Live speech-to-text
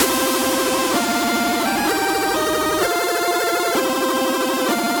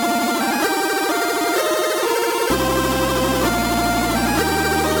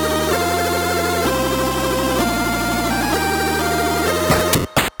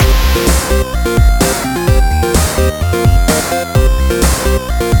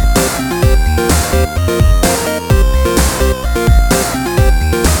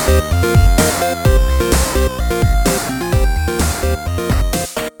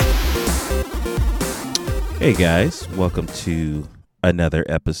Hey guys, welcome to another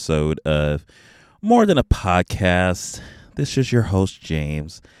episode of More Than a Podcast. This is your host,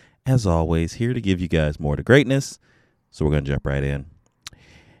 James. As always, here to give you guys more to greatness. So we're going to jump right in.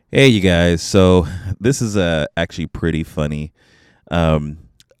 Hey, you guys. So this is actually pretty funny. I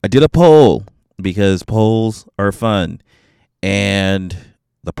did a poll because polls are fun. And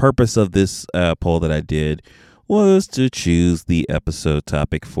the purpose of this poll that I did was to choose the episode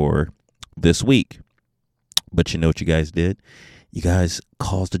topic for this week. But you know what you guys did? You guys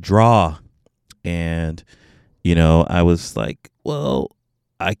caused a draw. And, you know, I was like, well,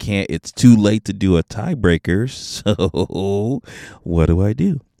 I can't. It's too late to do a tiebreaker. So what do I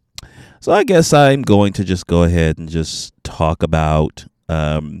do? So I guess I'm going to just go ahead and just talk about,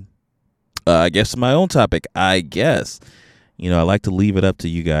 I guess, my own topic. I guess, you know, I like to leave it up to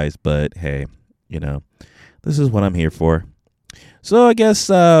you guys. But, hey, you know, this is what I'm here for. So I guess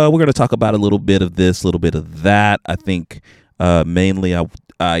we're going to talk about a little bit of this, a little bit of that. I think mainly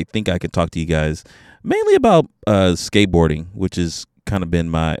I think I can talk to you guys mainly about skateboarding, which has kind of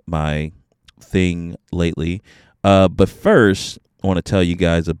been my thing lately. But first, I want to tell you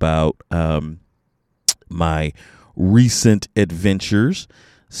guys about my recent adventures.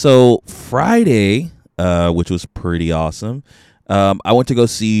 So Friday, which was pretty awesome, I went to go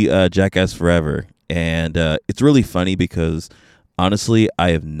see Jackass Forever. And it's really funny because honestly,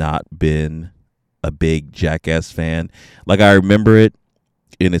 I have not been a big Jackass fan. Like, I remember it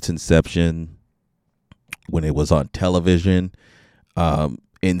in its inception when it was on television.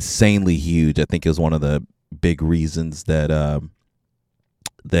 Insanely huge. I think it was one of the big reasons that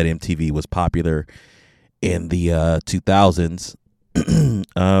that MTV was popular in the 2000s.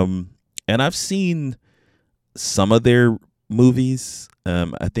 And I've seen some of their movies.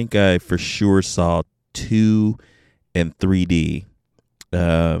 I think I for sure saw 2 and 3D,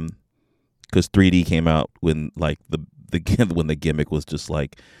 because 3D came out when like when the gimmick was just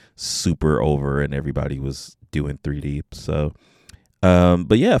like super over and everybody was doing 3D. So,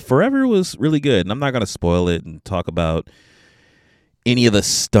 but yeah, Forever was really good, and I'm not gonna spoil it and talk about any of the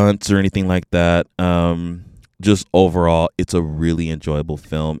stunts or anything like that. Just overall, it's a really enjoyable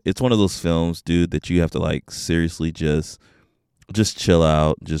film. It's one of those films, dude, that you have to like seriously just chill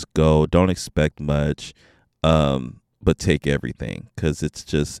out, just go. Don't expect much. But take everything, because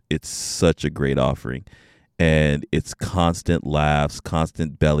it's such a great offering, and it's constant laughs,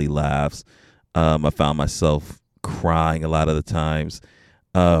 constant belly laughs. I found myself crying a lot of the times.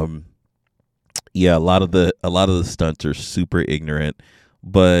 Yeah, a lot of the stunts are super ignorant,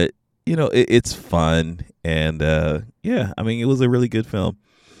 but you know, it's fun, and yeah, I mean, it was a really good film.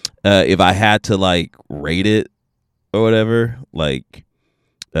 If I had to like rate it or whatever, like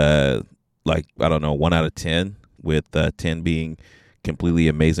I don't know, 1 out of 10. With 10 being completely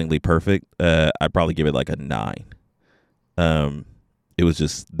amazingly perfect, I'd probably give it like a 9. It was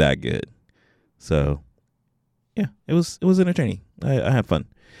just that good. So yeah, it was entertaining. I had fun.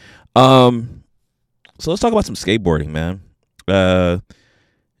 So let's talk about some skateboarding, man.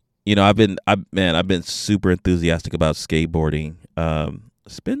 You know, I've been super enthusiastic about skateboarding.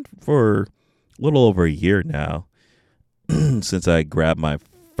 It's been for a little over a year now since I grabbed my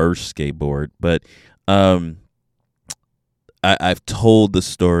first skateboard, but I've told the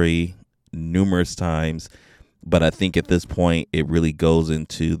story numerous times, but I think at this point it really goes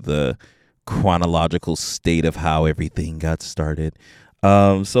into the chronological state of how everything got started.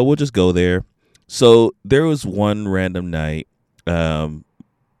 So we'll just go there. So there was one random night,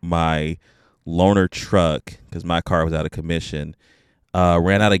 my loaner truck, because my car was out of commission,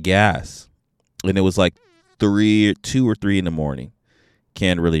 ran out of gas, and it was like 2 or 3 in the morning.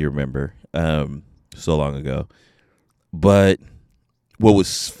 Can't really remember. So long ago. But what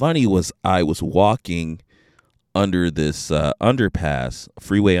was funny was I was walking under this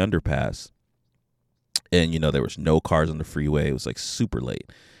freeway underpass. And, you know, there was no cars on the freeway. It was like super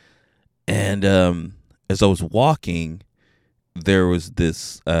late. And as I was walking, there was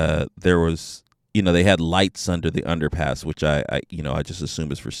you know, they had lights under the underpass, which I just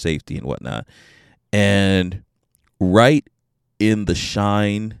assume is for safety and whatnot. And right in the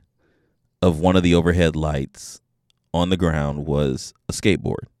shine of one of the overhead lights on the ground was a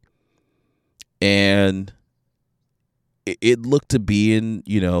skateboard. And it looked to be in,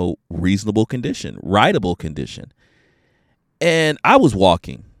 you know, reasonable condition, rideable condition. And I was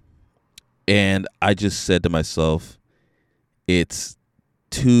walking, and I just said to myself, it's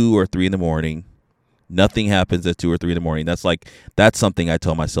 2 or 3 in the morning. Nothing happens at 2 or 3 in the morning. That's something I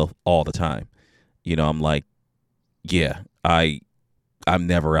tell myself all the time. You know, I'm like, yeah, I'm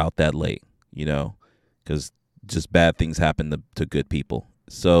never out that late, you know, because just bad things happen to good people.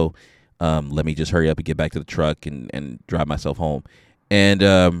 So let me just hurry up and get back to the truck and drive myself home. And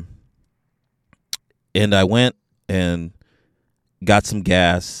I went and got some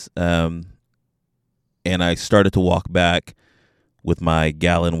gas, and I started to walk back with my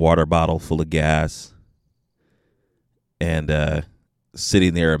gallon water bottle full of gas, and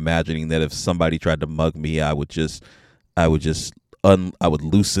sitting there imagining that if somebody tried to mug me, I would loosen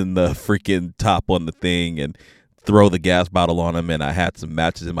the freaking top on the thing and throw the gas bottle on them, and I had some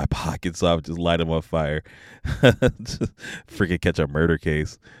matches in my pocket, so I would just light them on fire. Just freaking catch a murder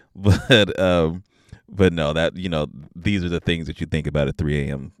case. But no, that, you know, these are the things that you think about at 3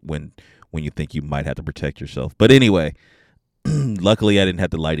 a.m. when you think you might have to protect yourself. But anyway, luckily I didn't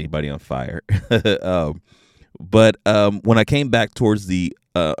have to light anybody on fire. But when I came back towards the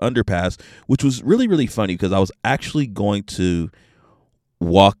underpass, which was really, really funny because I was actually going to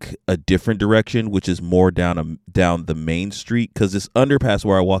walk a different direction, which is more down the main street, because this underpass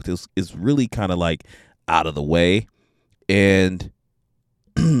where I walked is really kind of like out of the way. And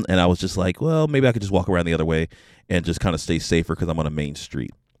and I was just like, well, maybe I could just walk around the other way and just kind of stay safer because I'm on a main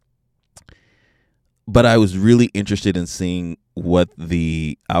street. But I was really interested in seeing what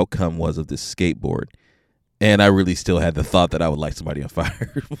the outcome was of this skateboard. And I really still had the thought that I would light somebody on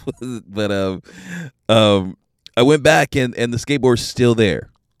fire. But I went back and the skateboard's still there,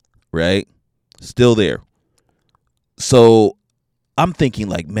 right? Still there. So I'm thinking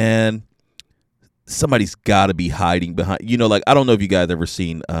like, man, somebody's got to be hiding behind, you know, like, I don't know if you guys ever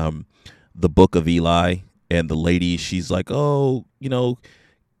seen the Book of Eli, and the lady, she's like, oh, you know,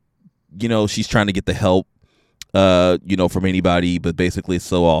 she's trying to get the help, you know, from anybody, but basically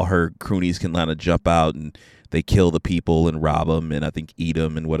so all her croonies can kind of jump out and they kill the people and rob them and I think eat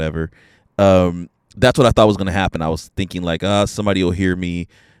them and whatever. That's what I thought was going to happen. I was thinking like, somebody will hear me,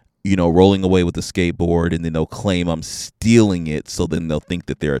 you know, rolling away with the skateboard, and then they'll claim I'm stealing it. So then they'll think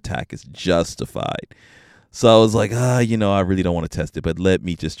that their attack is justified. So I was like, you know, I really don't want to test it, but let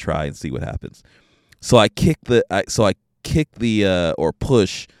me just try and see what happens. So I kick the or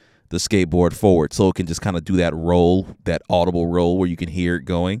push the skateboard forward so it can just kind of do that roll, that audible roll where you can hear it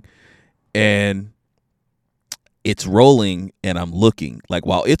going. And it's rolling, and I'm looking. Like,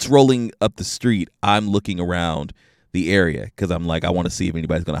 while it's rolling up the street, I'm looking around the area because I'm like, I want to see if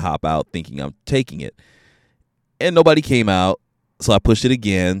anybody's going to hop out thinking I'm taking it. And nobody came out, so I pushed it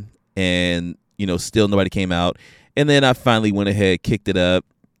again, and, you know, still nobody came out. And then I finally went ahead, kicked it up,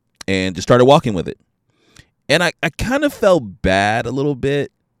 and just started walking with it. And I kind of felt bad a little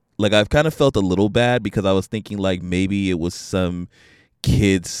bit. Like, I've kind of felt a little bad because I was thinking like maybe it was some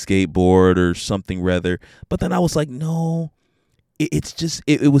kid's skateboard or something rather. But then I was like, no, it's just,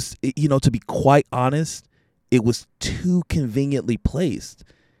 it was, you know, to be quite honest, it was too conveniently placed.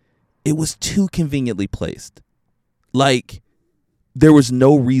 It was too conveniently placed. Like, there was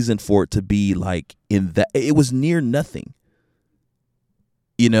no reason for it to be like in that. It was near nothing.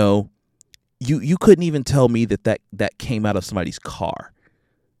 You know, you couldn't even tell me that came out of somebody's car.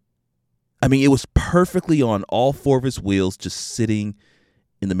 I mean, it was perfectly on all four of its wheels, just sitting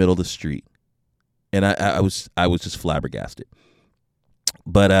in the middle of the street. And I was just flabbergasted.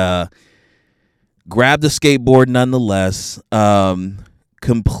 But grabbed the skateboard nonetheless.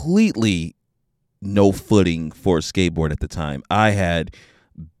 Completely no footing for a skateboard at the time. I had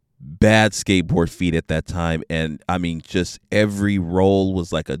bad skateboard feet at that time, and I mean, just every roll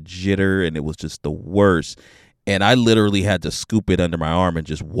was like a jitter, and it was just the worst. And I literally had to scoop it under my arm and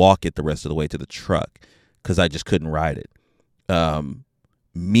just walk it the rest of the way to the truck because I just couldn't ride it.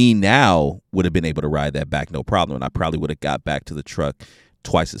 Me now would have been able to ride that back no problem, and I probably would have got back to the truck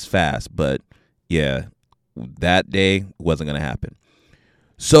twice as fast. But yeah, that day wasn't going to happen.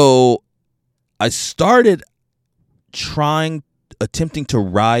 So I started attempting to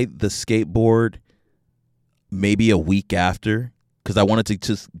ride the skateboard maybe a week after, because I wanted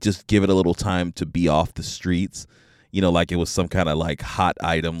to just give it a little time to be off the streets, you know, like it was some kind of like hot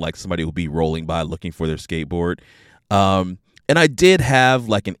item, like somebody would be rolling by looking for their skateboard. And I did have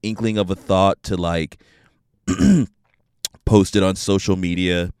like an inkling of a thought to like post it on social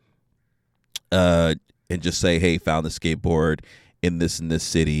media and just say, hey, found the skateboard in this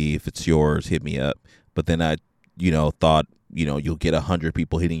city. If it's yours, hit me up. But then I, thought, you'll get 100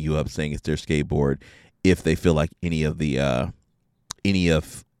 people hitting you up saying it's their skateboard if they feel like any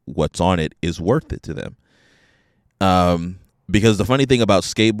of what's on it is worth it to them. Because the funny thing about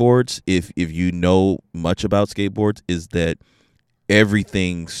skateboards, if you know much about skateboards, is that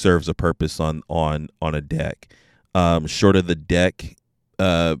everything serves a purpose on a deck. Short of the deck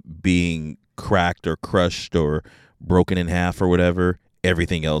being cracked or crushed or broken in half or whatever,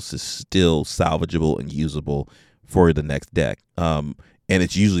 everything else is still salvageable and usable for the next deck. And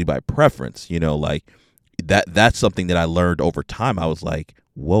it's usually by preference, like that's something that I learned over time. I was like,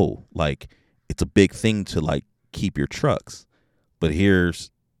 whoa, like it's a big thing to like keep your trucks. But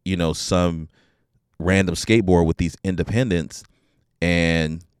here's, some random skateboard with these independents,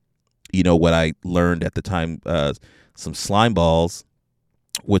 and what I learned at the time, some slime balls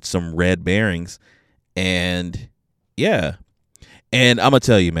with some red bearings, and yeah. And I'm gonna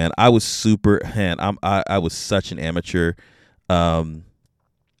tell you, man, I was I was such an amateur,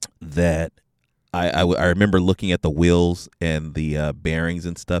 that I remember looking at the wheels and the bearings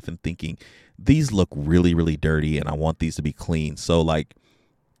and stuff and thinking, these look really, really dirty, and I want these to be clean. So like,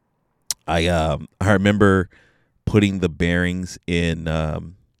 I remember putting the bearings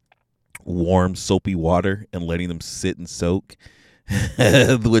in warm soapy water and letting them sit and soak,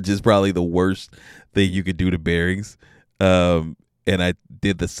 which is probably the worst thing you could do to bearings. And I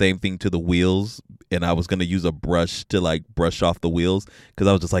did the same thing to the wheels, and I was going to use a brush to like brush off the wheels because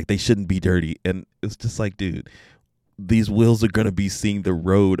I was just like, they shouldn't be dirty. And it's just like, dude, these wheels are going to be seeing the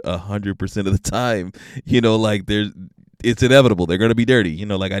road 100% of the time. Like it's inevitable. They're going to be dirty.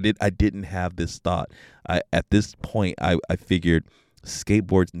 Like I didn't have this thought. At this point, I figured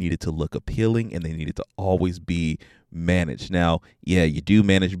skateboards needed to look appealing and they needed to always be managed. Now, yeah, you do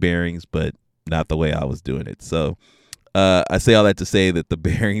manage bearings, but not the way I was doing it. So I say all that to say that the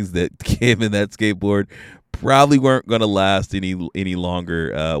bearings that came in that skateboard probably weren't going to last any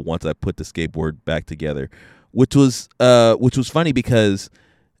longer once I put the skateboard back together, which was funny because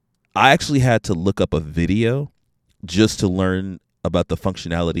I actually had to look up a video just to learn about the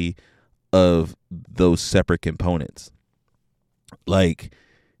functionality of those separate components. Like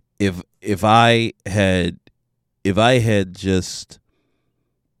if I had just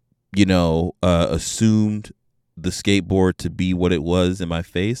assumed the skateboard to be what it was in my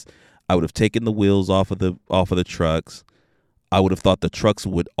face, I would have taken the wheels off of the trucks. I would have thought the trucks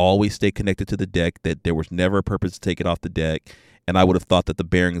would always stay connected to the deck, that there was never a purpose to take it off the deck, and I would have thought that the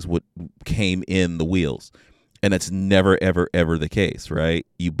bearings came in the wheels. And that's never, ever, ever the case, right?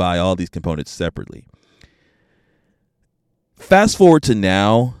 You buy all these components separately. Fast forward to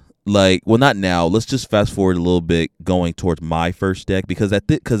now, not now. Let's just fast forward a little bit, going towards my first deck, because at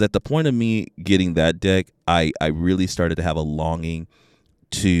the point of me getting that deck, I really started to have a longing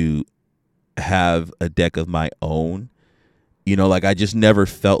to have a deck of my own. Like I just never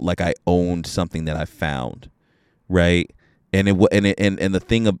felt like I owned something that I found, right? The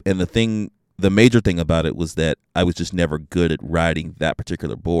major thing about it was that I was just never good at riding that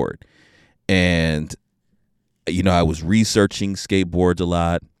particular board. And, I was researching skateboards a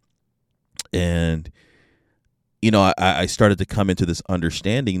lot. And, I started to come into this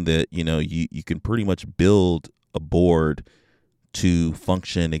understanding that, you can pretty much build a board to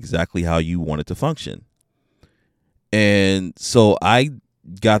function exactly how you want it to function. And so I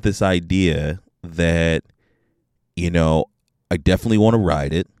got this idea that, I definitely want to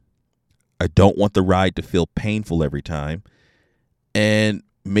ride it. I don't want the ride to feel painful every time. And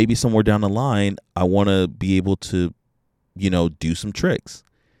maybe somewhere down the line, I want to be able to, do some tricks.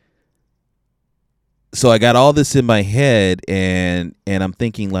 So I got all this in my head, and I'm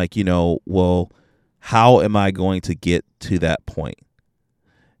thinking like, well, how am I going to get to that point?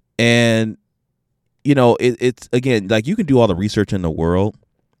 And, it's again, like you can do all the research in the world,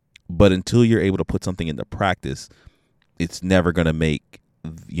 but until you're able to put something into practice, it's never going to make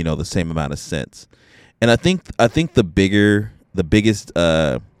the same amount of sense. And I think the biggest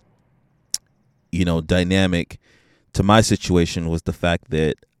dynamic to my situation was the fact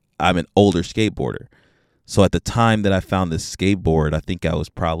that I'm an older skateboarder. So at the time that I found this skateboard, I think I was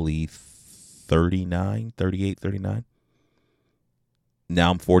probably 38, 39.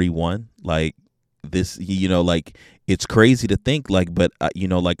 Now I'm 41. Like this, like it's crazy to think like, but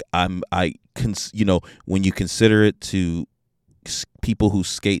when you consider it to people who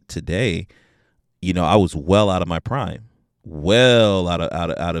skate today, I was well out of my prime, well out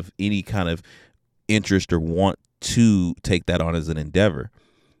of any kind of interest or want to take that on as an endeavor.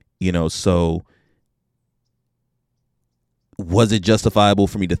 So was it justifiable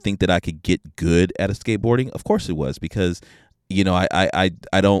for me to think that I could get good at a skateboarding? Of course it was, because I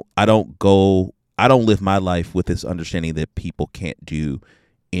don't live my life with this understanding that people can't do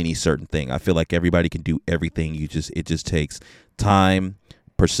any certain thing. I feel like everybody can do everything. It just takes time,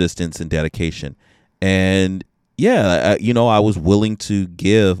 persistence, and dedication. And yeah, I was willing to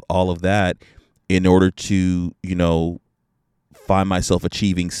give all of that in order to, find myself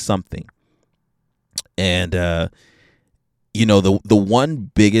achieving something. And the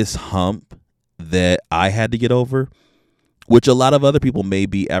one biggest hump that I had to get over, which a lot of other people may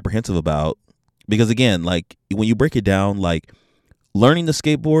be apprehensive about, because again, like when you break it down, like learning to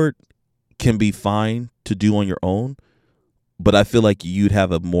skateboard can be fine to do on your own, but I feel like you'd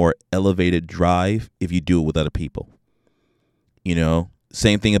have a more elevated drive if you do it with other people.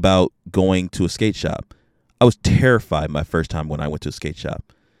 Same thing about going to a skate shop. I was terrified my first time when I went to a skate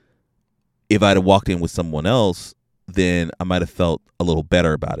shop. If I'd have walked in with someone else, then I might have felt a little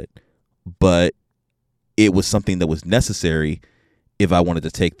better about it. But it was something that was necessary if I wanted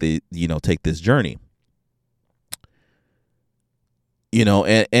to take this journey.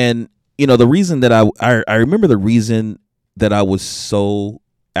 And the reason that I remember the reason that I was so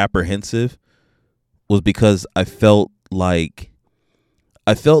apprehensive was because I felt like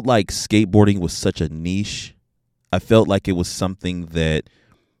skateboarding was such a niche. I felt like it was something that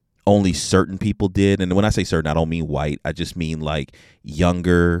only certain people did. And when I say certain, I don't mean white. I just mean like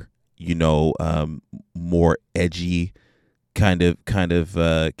younger, more edgy kind of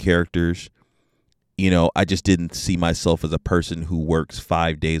characters. I just didn't see myself as a person who works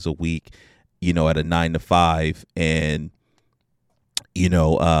 5 days a week, at a 9 to 5 and,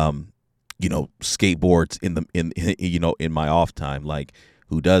 skateboards in my off time. Like,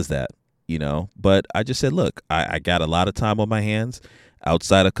 who does that? But I just said, look, I got a lot of time on my hands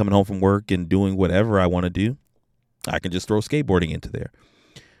outside of coming home from work and doing whatever I want to do. I can just throw skateboarding into there.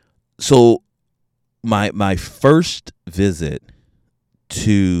 So my first visit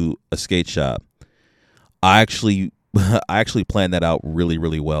to a skate shop, I actually planned that out really,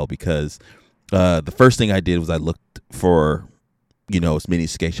 really well, because the first thing I did was I looked for, as many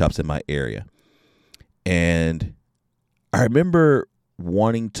skate shops in my area. And I remember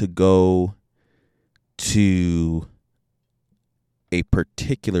wanting to go to a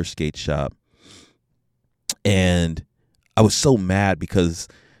particular skate shop, and I was so mad because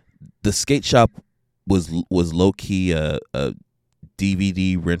the skate shop was low key a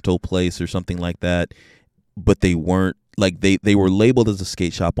DVD rental place or something like that, but they weren't, like they were labeled as a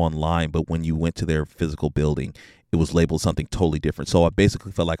skate shop online, but when you went to their physical building, it was labeled something totally different. So I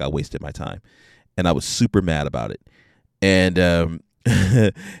basically felt like I wasted my time, and I was super mad about it. And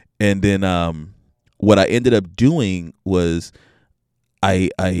and then what I ended up doing was I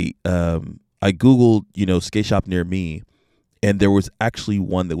Googled, skate shop near me, and there was actually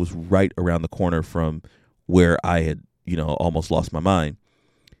one that was right around the corner from where I had, almost lost my mind.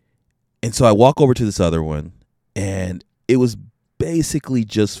 And so I walk over to this other one, and it was basically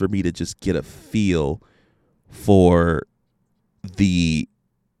just for me to just get a feel for the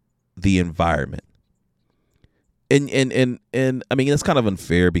environment. And I mean, that's kind of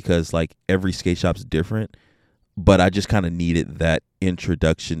unfair because like every skate shop's different, but I just kind of needed that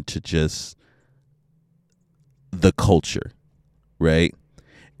introduction to just the culture, right?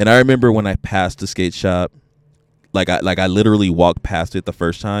 And I remember when I passed the skate shop, like I literally walked past it the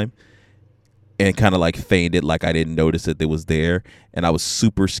first time and kind of like feigned it like I didn't notice that it was there, and I was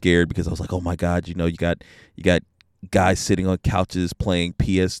super scared because I was like, oh my god, you got guys sitting on couches playing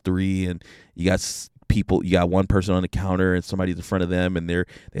PS3, and you got one person on the counter and somebody's in front of them, and they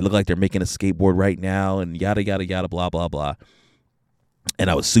look like they're making a skateboard right now, and yada yada yada, blah blah blah. And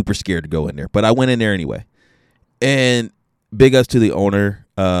I was super scared to go in there, but I went in there anyway. And big ups to the owner.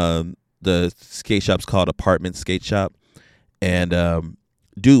 The skate shop's called Apartment Skate Shop, and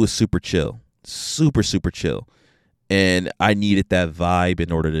dude was super chill, super chill. And I needed that vibe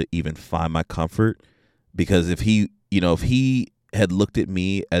in order to even find my comfort, because if he had looked at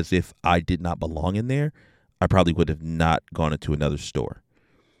me as if I did not belong in there, I probably would have not gone into another store.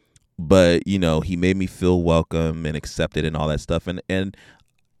 But, he made me feel welcome and accepted and all that stuff. And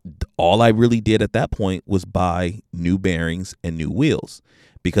all I really did at that point was buy new bearings and new wheels,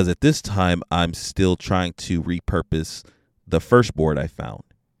 because at this time I'm still trying to repurpose the first board I found.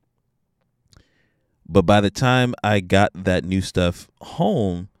 But by the time I got that new stuff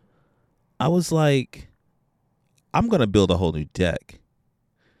home, I was like, I'm going to build a whole new deck.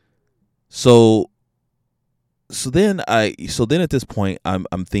 So then at this point I'm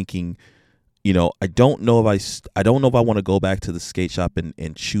thinking, I don't know if I want to go back to the skate shop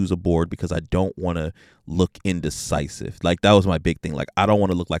and choose a board, because I don't want to look indecisive. Like, that was my big thing. Like, I don't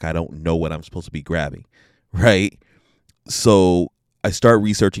want to look like I don't know what I'm supposed to be grabbing. Right. So I start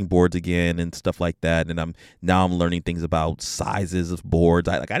researching boards again and stuff like that. And I'm learning things about sizes of boards.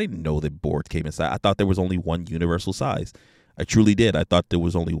 I didn't know that boards came in size. I thought there was only one universal size. I truly did. I thought there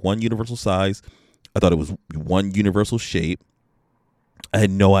was only one universal size. I thought it was one universal shape. I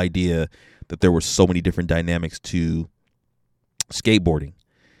had no idea that there were so many different dynamics to skateboarding.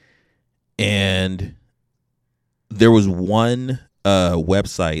 And there was one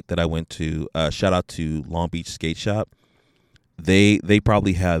website that I went to. Shout out to Long Beach Skate Shop. They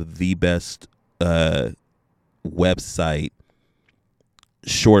probably have the best website,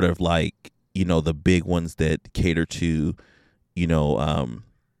 short of like, the big ones that cater to,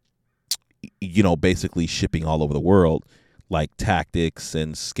 basically shipping all over the world, like Tactics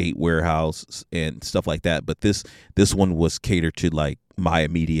and Skate Warehouse and stuff like that. But this one was catered to like my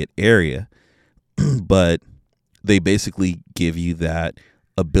immediate area. But they basically give you that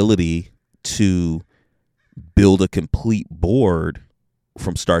ability to build a complete board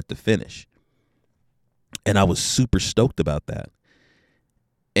from start to finish. And I was super stoked about that.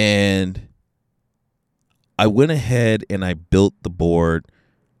 And I went ahead and I built the board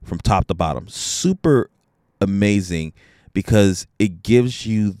from top to bottom. Super amazing, because it gives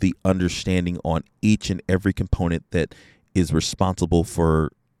you the understanding on each and every component that is responsible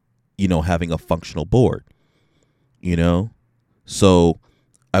for, having a functional board, So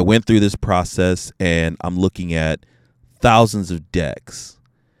I went through this process and I'm looking at thousands of decks.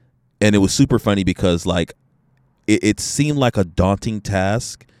 And it was super funny because like it seemed like a daunting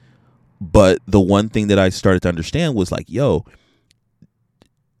task. But the one thing that I started to understand was like, yo,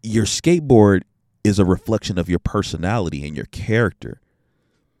 your skateboard is a reflection of your personality and your character.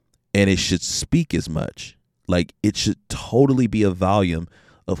 And it should speak as much. Like it should totally be a volume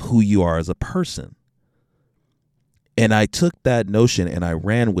of who you are as a person. And I took that notion and I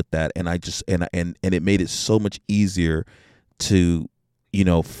ran with that, and I just and it made it so much easier to,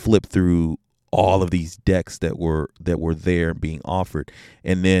 flip through all of these decks that were there and being offered.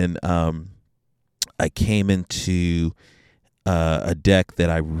 And then I came into a deck that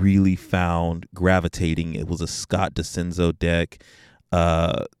I really found gravitating. It was a Scott DeCenzo deck.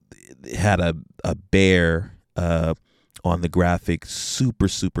 It had a bear on the graphic, super,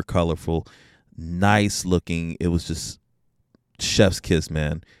 super colorful, nice looking. It was just chef's kiss,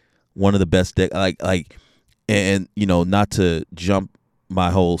 man. One of the best deck. And not to jump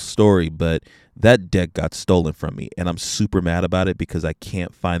my whole story, but that deck got stolen from me, and I'm super mad about it because I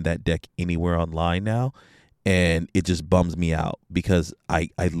can't find that deck anywhere online now, and it just bums me out because I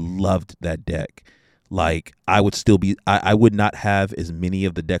loved that deck. Like I would not have as many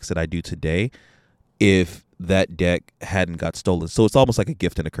of the decks that I do today if that deck hadn't got stolen. So it's almost like a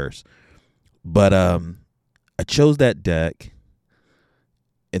gift and a curse. But I chose that deck,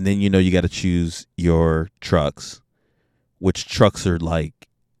 and then you got to choose your trucks, which trucks are like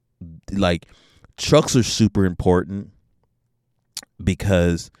trucks are super important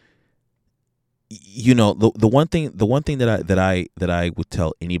because the one thing that I would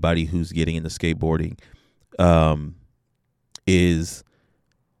tell anybody who's getting into skateboarding is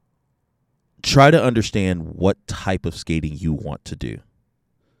try to understand what type of skating you want to do.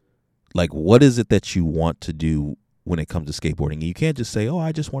 Like, what is it that you want to do when it comes to skateboarding? You can't just say, oh,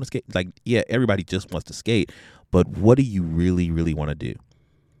 I just want to skate. Like, yeah, everybody just wants to skate, but what do you really, really want to do?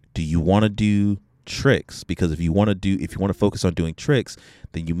 Do you want to do tricks? Because if you want to focus on doing tricks,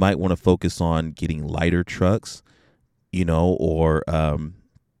 then you might want to focus on getting lighter trucks, or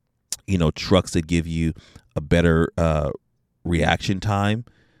trucks that give you a better reaction time.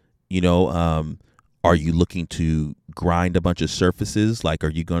 Are you looking to grind a bunch of surfaces? Like,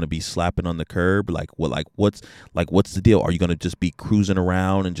 are you going to be slapping on the curb? What's the deal? Are you going to just be cruising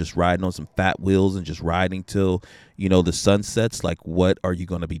around and just riding on some fat wheels and just riding till, the sun sets? Like, what are you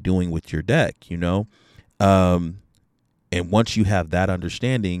going to be doing with your deck? And once you have that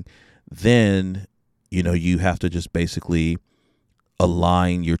understanding, then, you have to just basically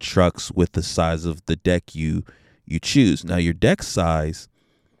align your trucks with the size of the deck you choose. Now, your deck size,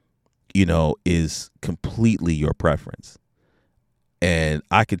 is completely your preference. And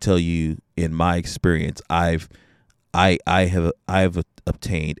I can tell you in my experience, I have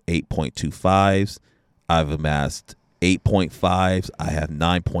obtained 8.25s. I've amassed 8.5s. I have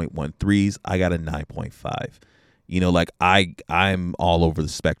 9.13s. I got a 9.5. I'm all over the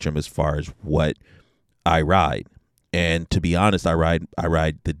spectrum as far as what I ride. And to be honest, I ride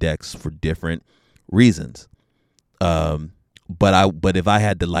the decks for different reasons. But if I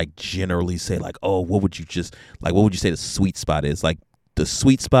had to generally say what would you say the sweet spot is? Like the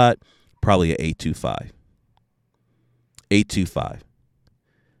sweet spot, probably an 8.25. 8.25.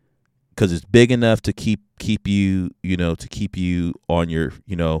 Because it's big enough to keep you on your,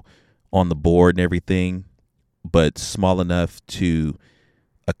 on the board and everything, but small enough to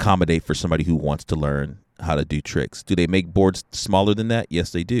accommodate for somebody who wants to learn how to do tricks. Do they make boards smaller than that?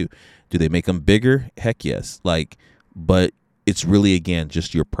 Yes, they do. Do they make them bigger? Heck yes. But it's really, again,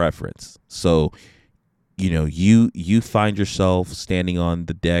 just your preference. So, you find yourself standing on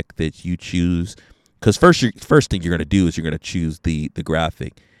the deck that you choose, because first thing you're going to do is you're going to choose the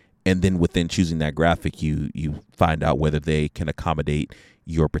graphic, and then within choosing that graphic, you find out whether they can accommodate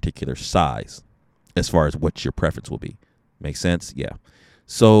your particular size as far as what your preference will be. Make sense? Yeah.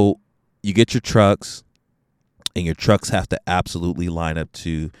 So you get your trucks, and your trucks have to absolutely line up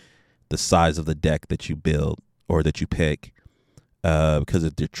to the size of the deck that you build or that you pick. Because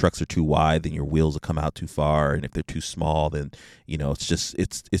if your trucks are too wide, then your wheels will come out too far, and if they're too small, then it's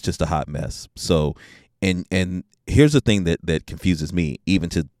just a hot mess. So, and here's the thing that confuses me, even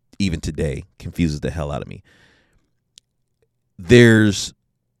today, confuses the hell out of me. There's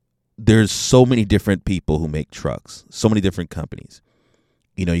so many different people who make trucks, so many different companies.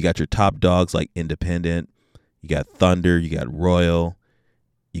 You got your top dogs like Independent, you got Thunder, you got Royal,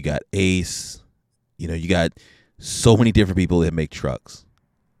 you got Ace, you got so many different people that make trucks.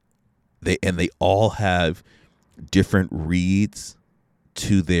 They all have different reads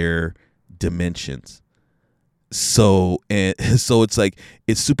to their dimensions. So it's like,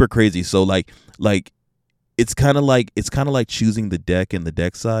 it's super crazy. So like it's kind of like choosing the deck and the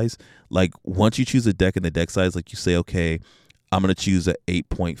deck size. Like once you choose a deck and the deck size, like you say, okay, I'm going to choose a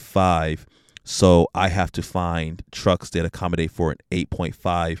 8.5. So I have to find trucks that accommodate for an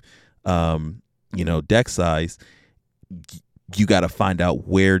 8.5, deck size. You got to find out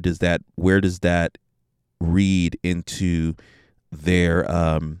where does that read into their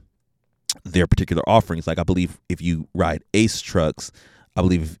particular offerings. Like I believe if you ride Ace trucks, I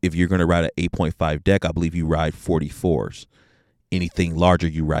believe if you're going to ride an 8.5 deck, I believe you ride 44s. Anything larger,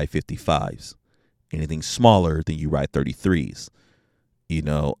 you ride 55s. Anything smaller, then you ride 33s.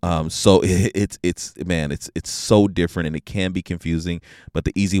 So it's so different, and it can be confusing. But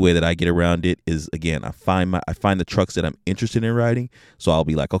the easy way that I get around it is, again, I find the trucks that I'm interested in riding. So I'll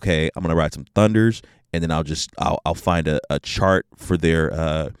be like, okay, I'm gonna ride some Thunders, and then I'll find a chart for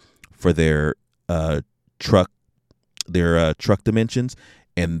their truck dimensions,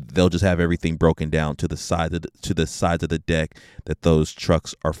 and they'll just have everything broken down to the sides of the deck that those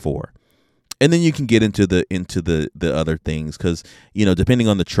trucks are for. And then you can get into the other things, because depending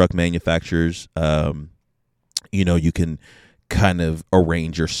on the truck manufacturers, you can kind of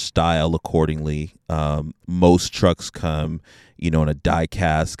arrange your style accordingly. Most trucks come in a die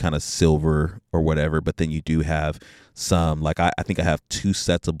cast kind of silver or whatever, but then you do have some, like I think I have 2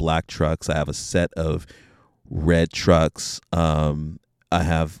 sets of black trucks. I have a set of red trucks. I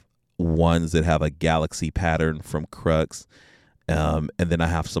have ones that have a galaxy pattern from Crux. And then I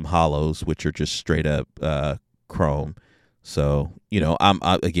have some hollows, which are just straight up chrome. So, I'm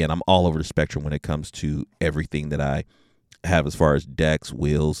all over the spectrum when it comes to everything that I have as far as decks,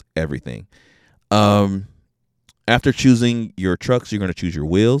 wheels, everything. After choosing your trucks, you're going to choose your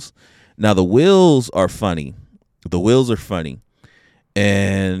wheels. Now, the wheels are funny.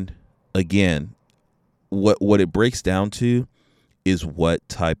 And again, what it breaks down to is what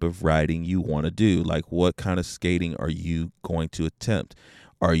type of riding you want to do. Like, what kind of skating are you going to attempt?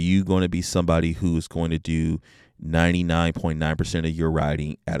 Are you going to be somebody who's going to do 99.9% of your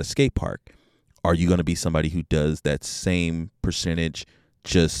riding at a skate park? Are you going to be somebody who does that same percentage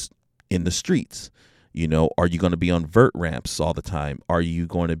just in the streets? Are you going to be on vert ramps all the time? Are you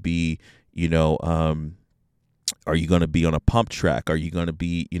going to be, are you going to be on a pump track? Are you going to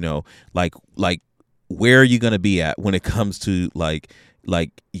be, like where are you going to be at when it comes to like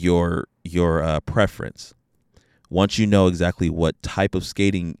your preference? Once you know exactly what type of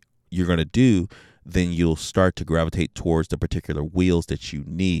skating you're going to do, then you'll start to gravitate towards the particular wheels that you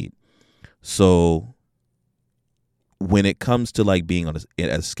need. So when it comes to like being at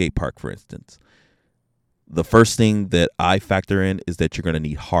a skate park, for instance, the first thing that I factor in is that you're going to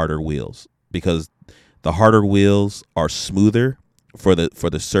need harder wheels, because the harder wheels are smoother for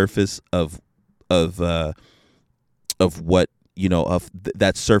the surface of what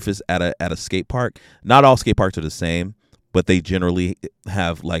that surface at a skate park. Not all skate parks are the same, but they generally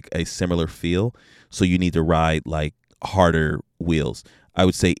have like a similar feel. So you need to ride like harder wheels. I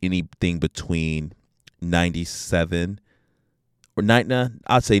would say anything between 97 or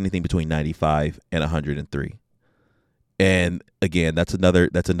I'd say anything between 95 and 103. And again, that's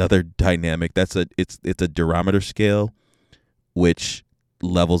another dynamic. It's a durometer scale, which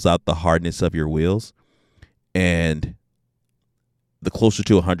levels out the hardness of your wheels. And the closer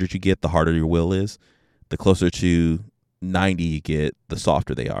to 100 you get, the harder your wheel is. The closer to 90 you get, the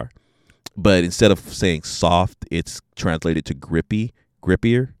softer they are. But instead of saying soft, it's translated to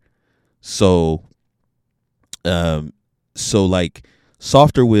grippier. So like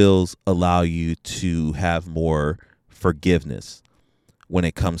softer wheels allow you to have more forgiveness when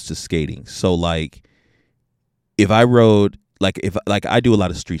it comes to skating. So like if I rode if like I do a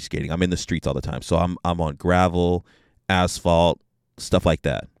lot of street skating. I'm in the streets all the time. So I'm on gravel, asphalt, stuff like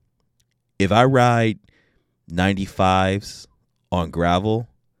that. If I ride 95s on gravel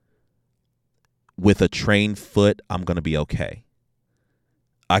with a trained foot, I'm going to be okay.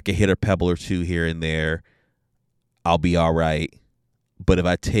 I could hit a pebble or two here and there. I'll be all right. But if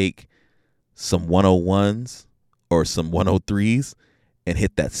I take some 101s or some 103s and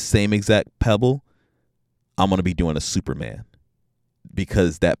hit that same exact pebble, I'm going to be doing a Superman,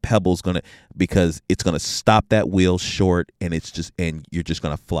 because that pebble's going to, because it's going to stop that wheel short, and you're just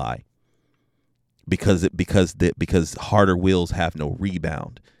going to fly, because harder wheels have no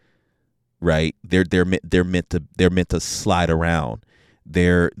rebound, right? They're meant to slide around.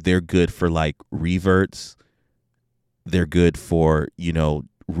 They're good for like reverts. They're good for,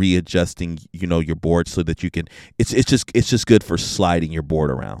 readjusting, your board so that you can, it's just good for sliding your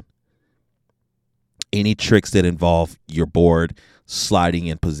board around. Any tricks that involve your board sliding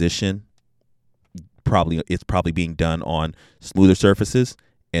in position, it's probably being done on smoother surfaces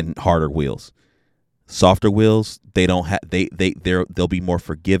and harder wheels. Softer wheels, they'll be more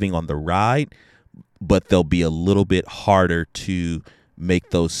forgiving on the ride, but they'll be a little bit harder to make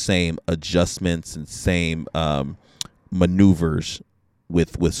those same adjustments and same maneuvers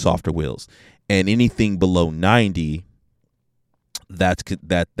with softer wheels. And anything below 90, that's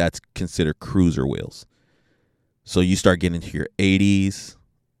considered cruiser wheels. So you start getting into your 80s,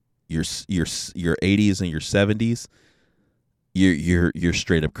 your 80s and your 70s, you're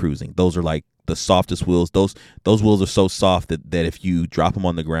straight up cruising. Those are like the softest wheels. Those wheels are so soft that if you drop them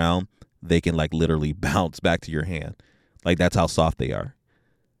on the ground, they can like literally bounce back to your hand. Like, that's how soft they are,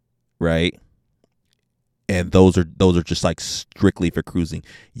 right? And those are just like strictly for cruising.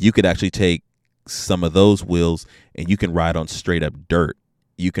 You could actually take some of those wheels and you can ride on straight up dirt.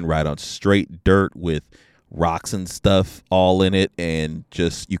 You can ride on straight dirt with rocks and stuff all in it, and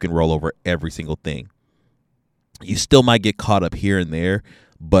just, you can roll over every single thing. You still might get caught up here and there,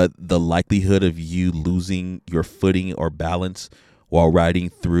 but the likelihood of you losing your footing or balance while riding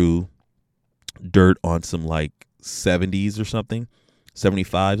through dirt on some like 70s or something,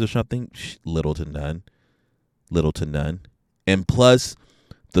 75s or something, little to none. And plus,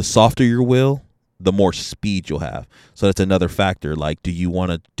 the softer your wheel, the more speed you'll have. So that's another factor. Like, do you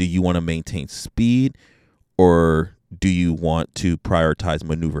want to maintain speed, or do you want to prioritize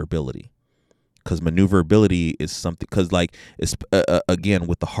maneuverability? Because maneuverability is something. Because like, it's, again,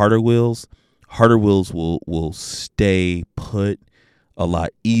 with the harder wheels will stay put a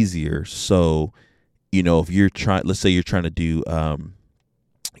lot easier. So, if you're trying, let's say you're trying to do,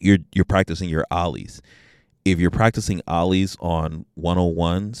 you're practicing your ollies. If you're practicing ollies on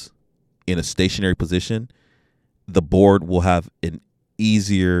 101s in a stationary position, the board will have an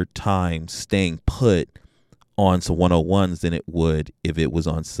easier time staying put on some 101s than it would if it was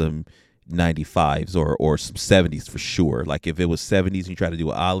on some 95s or some 70s for sure. Like, if it was 70s and you try to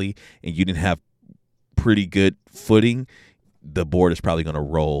do an ollie and you didn't have pretty good footing, the board is probably going to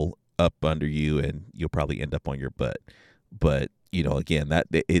roll up under you and you'll probably end up on your butt. But again, that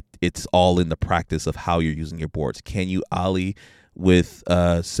it's all in the practice of how you're using your boards. Can you ollie with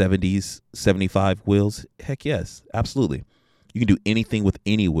 70s, 75 wheels? Heck yes, absolutely. You can do anything with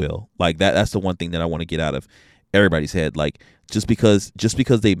any wheel. Like that. That's the one thing that I want to get out of everybody's head. Like, just because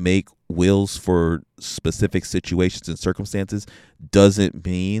they make wheels for specific situations and circumstances doesn't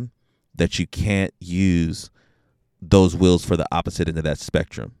mean that you can't use those wheels for the opposite end of that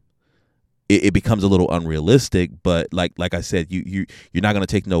spectrum. It becomes a little unrealistic, but like I said, you're not gonna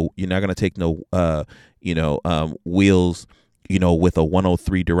take no wheels, with a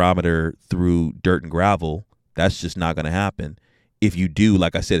 103 durometer through dirt and gravel. That's just not gonna happen. If you do,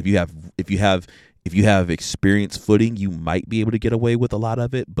 like I said, if you have experienced footing, you might be able to get away with a lot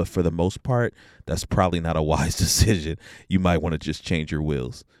of it, but for the most part, that's probably not a wise decision. You might want to just change your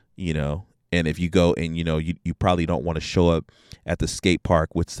wheels, And if you go and, you probably don't want to show up at the skate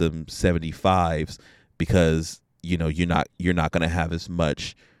park with some 75s, because, you're not going to have as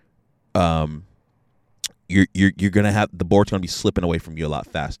much, you're going to have, the board's going to be slipping away from you a lot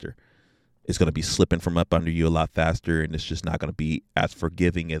faster. It's going to be slipping from up under you a lot faster, and it's just not going to be as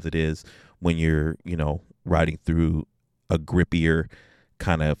forgiving as it is when you're, riding through a grippier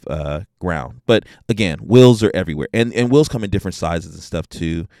kind of ground. But again, wheels are everywhere, and wheels come in different sizes and stuff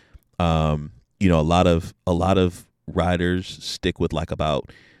too. A lot of riders stick with like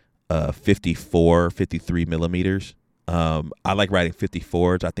about 54, 53 millimeters. I like riding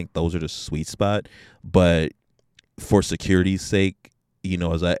 54s. I think those are the sweet spot. But for security's sake,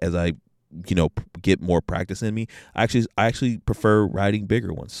 as I get more practice in me, I actually prefer riding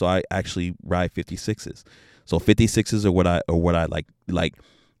bigger ones. So I actually ride 56s. So 56s are what I like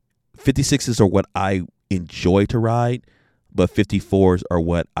 56s are what I enjoy to ride, but 54s are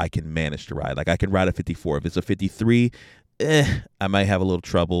what I can manage to ride. Like I can ride a 54. If it's a 53, I might have a little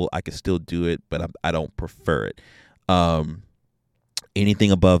trouble. I can still do it, but I don't prefer it.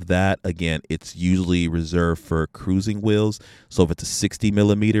 Anything above that, again, it's usually reserved for cruising wheels. So if it's a 60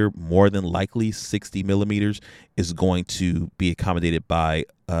 millimeter, more than likely 60 millimeters is going to be accommodated by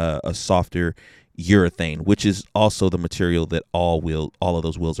a softer urethane, which is also the material that all of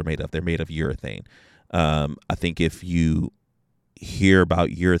those wheels are made of. They're made of urethane. I think if you hear about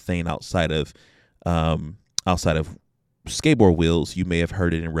urethane outside of skateboard wheels, you may have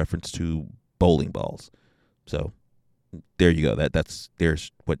heard it in reference to bowling balls. So there you go.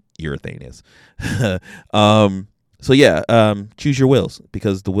 There's what urethane is. So yeah, choose your wheels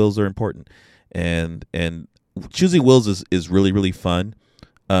because the wheels are important, and choosing wheels is really, really fun.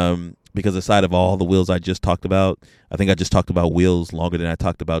 Because aside of all the wheels I just talked about, I think I just talked about wheels longer than I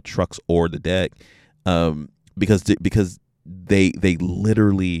talked about trucks or the deck. Because they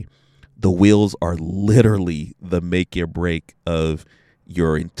literally, the wheels are literally the make or break of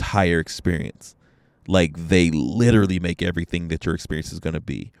your entire experience. Like they literally make everything that your experience is going to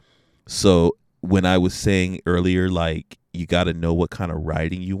be. So when I was saying earlier, like you got to know what kind of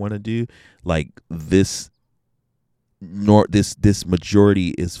riding you want to do, like this majority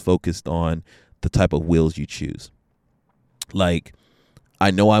is focused on the type of wheels you choose. Like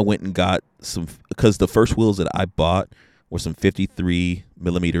I know I went and got some, because the first wheels that I bought were some 53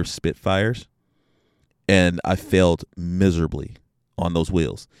 millimeter Spitfires, and I failed miserably on those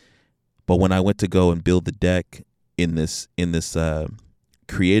wheels. But when I went to go and build the deck in this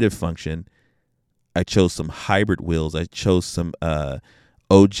creative function, I chose some hybrid wheels. I chose some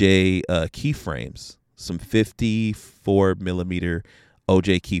OJ keyframes, some 54 millimeter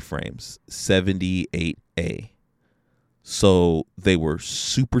OJ keyframes, 78A. So they were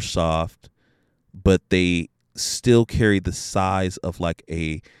super soft, but they still carried the size of like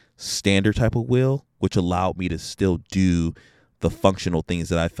a standard type of wheel, which allowed me to still do the functional things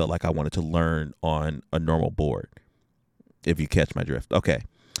that I felt like I wanted to learn on a normal board, if you catch my drift. Okay.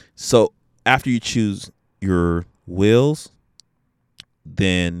 So after you choose your wheels,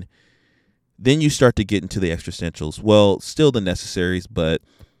 then you start to get into the extra essentials. Well, still the necessaries, but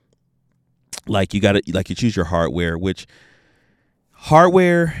like you choose your hardware, which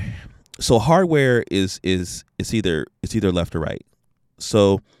hardware is either left or right.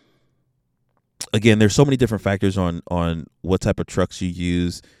 So again, there's so many different factors on what type of trucks you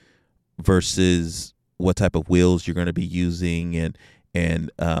use versus what type of wheels you're going to be using,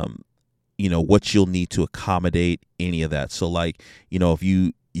 and what you'll need to accommodate any of that. So like, if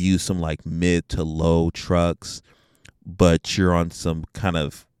you use some like mid to low trucks, but you're on some kind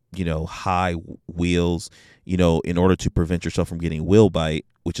of, high wheels, in order to prevent yourself from getting wheel bite,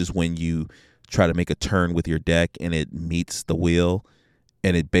 which is when you try to make a turn with your deck and it meets the wheel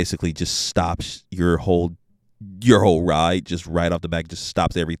and it basically just stops your whole ride, just right off the back, just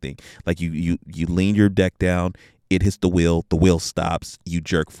stops everything. Like you lean your deck down, it hits the wheel stops, you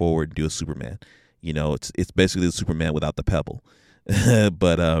jerk forward and do a Superman. It's basically the Superman without the pebble.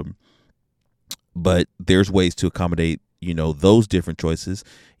 But there's ways to accommodate, those different choices.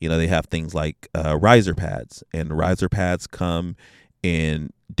 They have things like riser pads, and riser pads come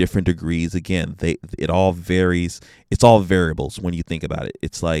in different degrees. Again, it all varies. It's all variables when you think about it.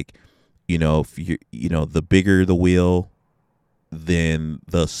 It's like, if the bigger the wheel, then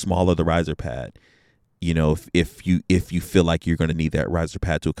the smaller the riser pad. If you feel like you're going to need that riser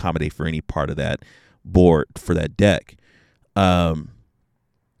pad to accommodate for any part of that board for that deck. But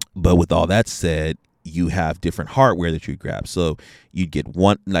with all that said, you have different hardware that you grab. So you'd get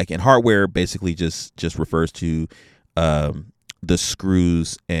one, like, and hardware basically just refers to the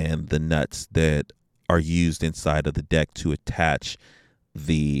screws and the nuts that are used inside of the deck to attach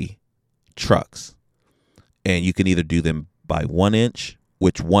the trucks. And you can either do them by 1 inch,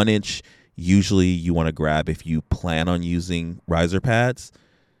 which 1 inch usually you want to grab if you plan on using riser pads.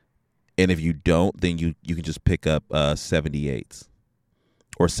 And if you don't, then you can just pick up 78s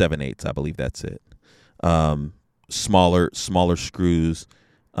or 7/8. I believe that's it. Smaller screws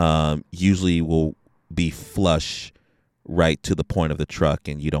usually will be flush right to the point of the truck,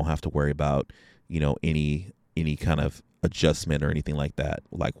 and you don't have to worry about any kind of adjustment or anything like that.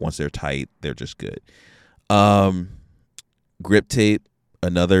 Like once they're tight, they're just good. Grip tape,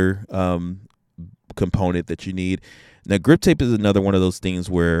 another component that you need. Now, grip tape is another one of those things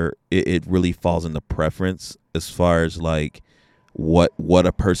where it really falls into preference as far as like what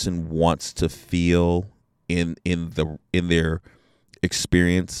a person wants to feel in their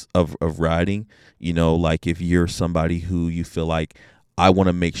experience of riding. Like if you're somebody who you feel like, I want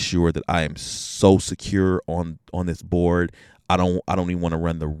to make sure that I am so secure on this board. I don't even want to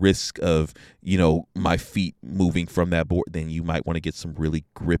run the risk of, my feet moving from that board. Then you might want to get some really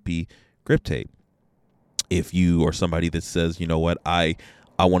grippy grip tape. If you are somebody that says, you know what, I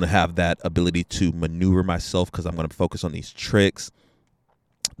want to have that ability to maneuver myself because I'm going to focus on these tricks,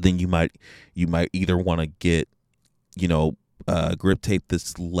 then you might either want to get, grip tape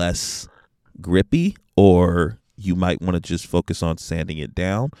that's less grippy, or you might want to just focus on sanding it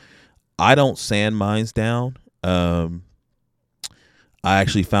down. I don't sand mines down. I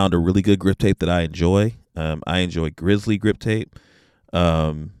actually found a really good grip tape that I enjoy. I enjoy Grizzly grip tape.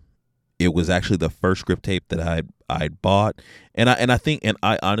 It was actually the first grip tape that I bought, and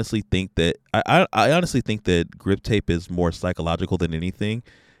I honestly think that I honestly think that grip tape is more psychological than anything,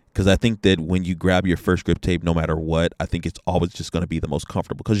 because I think that when you grab your first grip tape, no matter what, I think it's always just going to be the most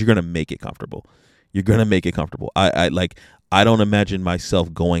comfortable, because you're going to make it comfortable. You're going to make it comfortable. I don't imagine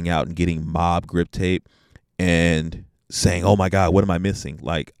myself going out and getting Mob grip tape and saying, oh my God, what am I missing?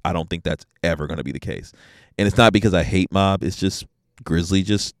 Like, I don't think that's ever going to be the case. And it's not because I hate Mob. It's just Grizzly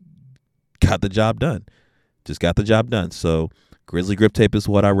just got the job done. So Grizzly grip tape is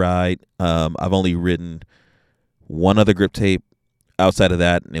what I ride. I've only ridden one other grip tape outside of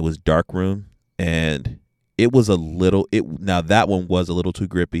that, and it was Darkroom, and it was now that one was a little too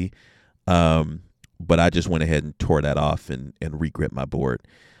grippy. But I just went ahead and tore that off and re-gripped my board.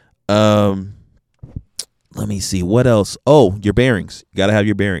 Let me see what else. Oh, your bearings. You got to have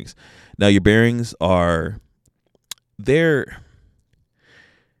your bearings. Now your bearings they're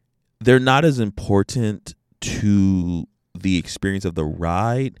not as important to the experience of the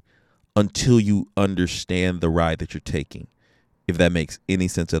ride until you understand the ride that you're taking, if that makes any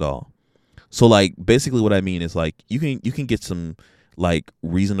sense at all. So like basically what I mean is, like, you can get some like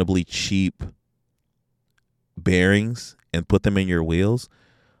reasonably cheap bearings and put them in your wheels,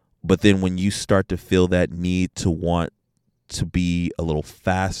 but then when you start to feel that need to want to be a little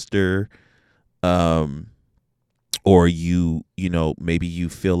faster, or maybe you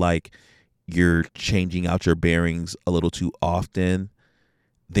feel like you're changing out your bearings a little too often,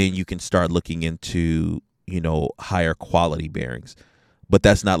 then you can start looking into higher quality bearings. But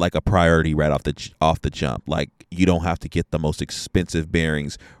that's not like a priority right off the jump. Like, you don't have to get the most expensive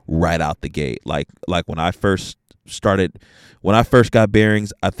bearings right out the gate. Like when I first got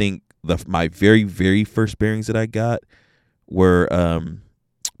bearings, I think my very, very first bearings that I got were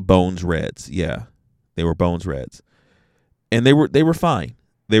Bones Reds. Yeah, they were Bones Reds, and they were fine.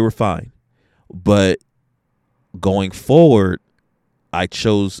 They were fine. But going forward, I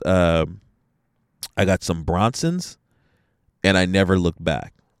chose I got some Bronsons, and I never looked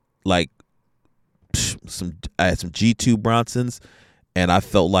back. Like, I had some G2 Bronsons, and I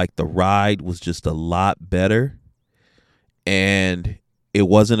felt like the ride was just a lot better. And it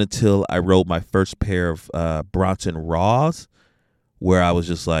wasn't until I rode my first pair of Bronson Raws where I was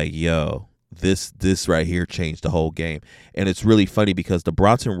just like, yo, this right here changed the whole game. And it's really funny because the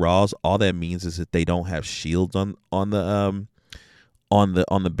Bronson Raws, all that means is that they don't have shields on the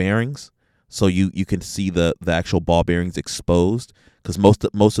bearings. So you can see the actual ball bearings exposed, because most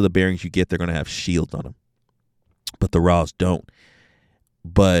of the bearings you get, they're going to have shields on them, but the Raws don't.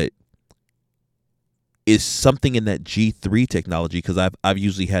 But it's something in that G3 technology, because I've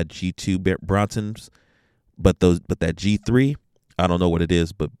usually had G2 Bronsons, but that G3, I don't know what it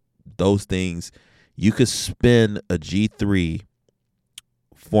is, but those things, you could spin a G3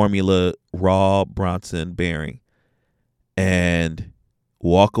 Formula Raw Bronson bearing and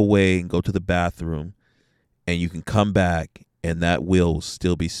walk away and go to the bathroom, and you can come back and that wheel will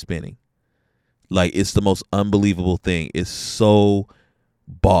still be spinning. Like, it's the most unbelievable thing. It's so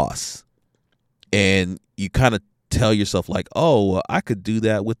boss. And you kind of tell yourself like, oh, well, I could do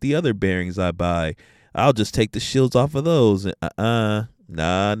that with the other bearings I buy. I'll just take the shields off of those. No.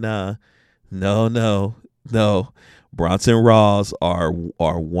 Bronson Raws are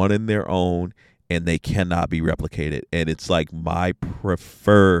one in their own, and they cannot be replicated. And it's like my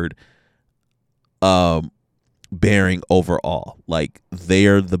preferred bearing overall. Like, they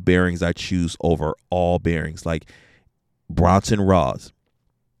are the bearings I choose over all bearings, like Bronson Raws.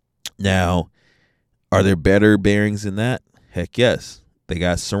 Now, are there better bearings than that? Heck yes. They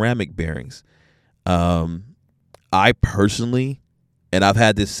got ceramic bearings. I personally, and I've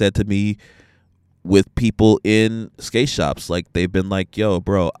had this said to me with people in skate shops, like, they've been like, yo,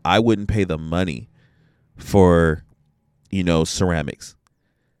 bro, I wouldn't pay the money for, ceramics.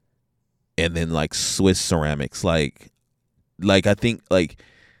 And then like Swiss ceramics, like I think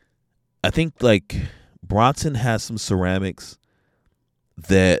Bronson has some ceramics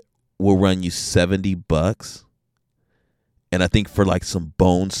that will run you $70. And I think for like some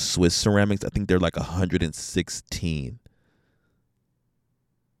bone Swiss ceramics, I think they're like 116.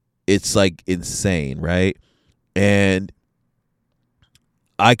 It's like insane, right? And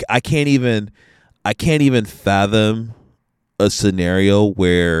I can't even fathom a scenario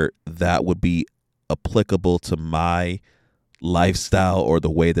where that would be applicable to my lifestyle or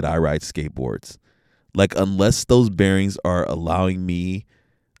the way that I ride skateboards. Like, unless those bearings are allowing me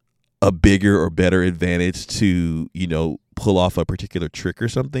a bigger or better advantage to, pull off a particular trick or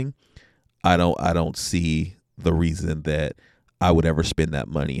something, I don't see the reason that I would ever spend that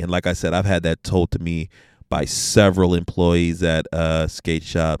money. And like I said, I've had that told to me by several employees at skate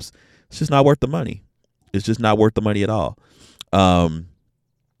shops. It's just not worth the money. It's just not worth the money at all. The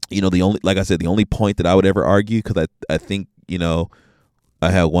only point that I would ever argue, because I think, I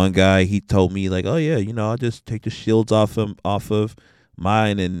had one guy, he told me like, oh yeah, I'll just take the shields off of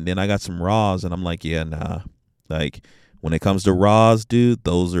mine, and then I got some raws, and I'm like, yeah, nah. Like, when it comes to raws, dude,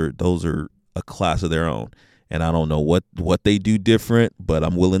 those are a class of their own. And I don't know what they do different, but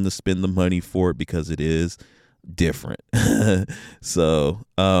I'm willing to spend the money for it because it is different. So,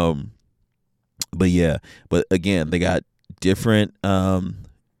 but yeah, but again, they got different,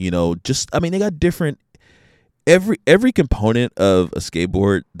 they got different, every component of a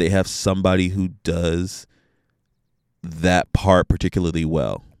skateboard, they have somebody who does that part particularly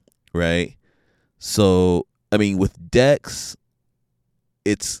well, right? So, with decks,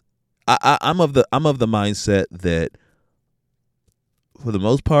 it's, I'm of the mindset that for the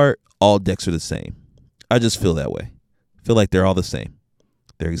most part, all decks are the same. I just feel that way. I feel like they're all the same.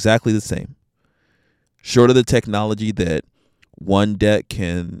 They're exactly the same. Short of the technology that one deck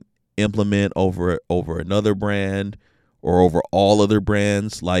can implement over another brand or over all other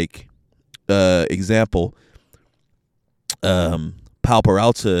brands. Like, example, Pal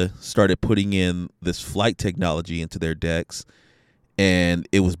Peralta started putting in this flight technology into their decks, and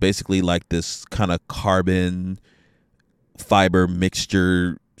it was basically like this kind of carbon fiber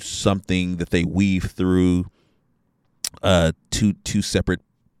mixture, something that they weave through two separate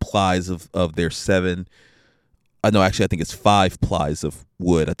plies of their seven. No, actually, I think it's 5 plies of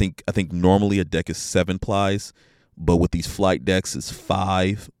wood. I think normally a deck is 7 plies, but with these flight decks, it's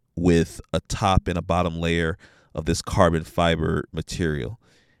 5 with a top and a bottom layer of this carbon fiber material,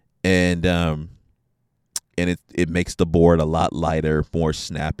 and it makes the board a lot lighter, more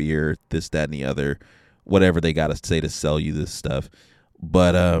snappier, this, that, and the other, whatever they got to say to sell you this stuff.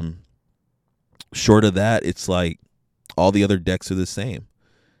 But short of that, it's like all the other decks are the same.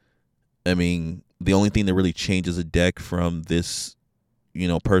 The only thing that really changes a deck from this,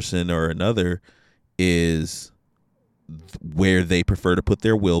 person or another is where they prefer to put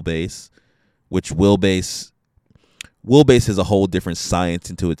their wheelbase, which wheelbase is a whole different science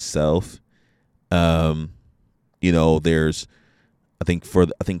into itself. There's,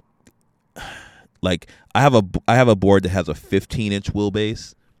 like, I have a board that has a 15-inch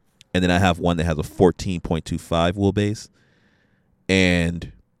wheelbase, and then I have one that has a 14.25 wheelbase,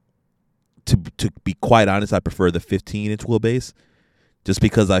 and to be quite honest, I prefer the 15-inch wheelbase, just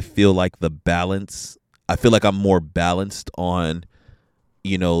because I feel like I feel like I'm more balanced on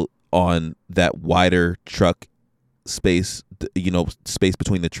that wider truck space, space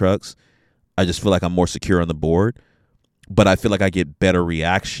between the trucks. I just feel like I'm more secure on the board, but I feel like I get better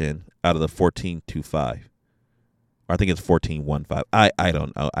reaction out of the 14.25. Or I think it's 14.15. I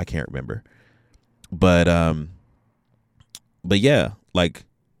don't know. I can't remember. But yeah, like,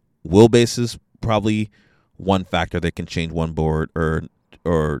 wheelbase is probably one factor that can change one board or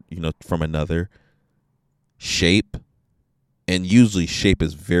from another. Shape, and usually shape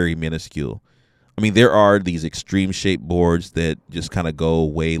is very minuscule. There are these extreme shape boards that just kind of go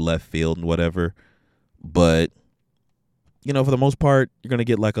way left field and whatever, but for the most part, you're gonna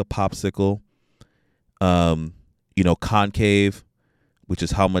get like a popsicle, concave, which is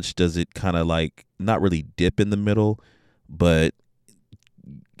how much does it kind of like not really dip in the middle, but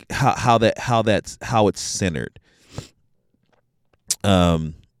how it's centered,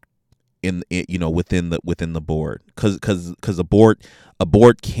 within the board, because a board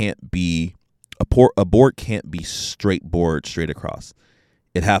can't be straight across.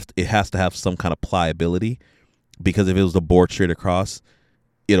 It has to have some kind of pliability, because if it was the board straight across,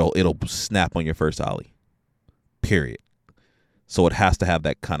 it'll snap on your first ollie, period. So it has to have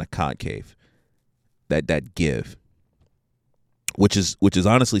that kind of concave, that give, which is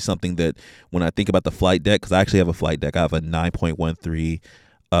honestly something that when I think about the flight deck, because I actually have a flight deck. I have a 9.13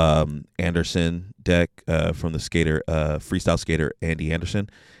 Anderson deck from the freestyle skater Andy Anderson,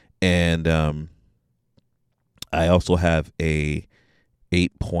 and I also have a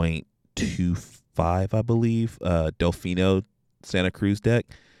 8.25, I believe, Delfino Santa Cruz deck.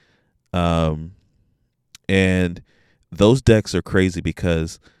 Um, and those decks are crazy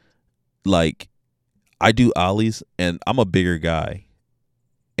because, like, I do ollies and I'm a bigger guy,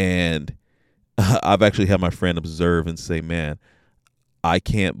 and I've actually had my friend observe and say, "Man, I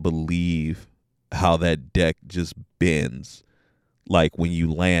can't believe how that deck just bends. Like when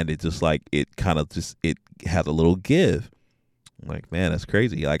you land, it just like it kind of just it has a little give." I'm like, man, that's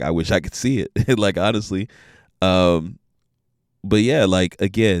crazy. Like I wish I could see it. Like honestly, um, but yeah, like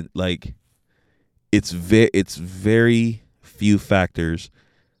again, like it's very few factors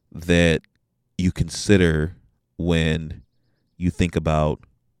that you consider when you think about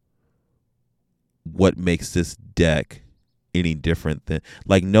what makes this deck any different than,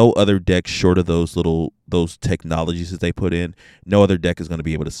 like, no other deck short of those technologies that they put in. No other deck is going to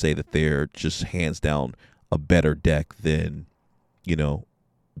be able to say that they're just hands down a better deck than, you know,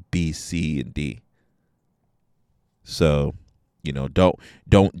 B, C, and D. So, you know,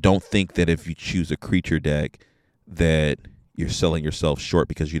 don't think that if you choose a creature deck that you're selling yourself short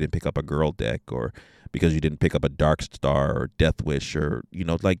because you didn't pick up a girl deck, or because you didn't pick up a Dark Star or Death Wish, or, you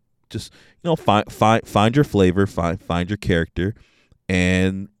know, like, just, you know, find your flavor, find your character,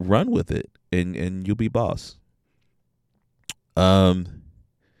 and run with it, and you'll be boss. Um,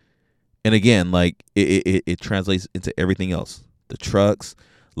 and again, like it translates into everything else. The trucks,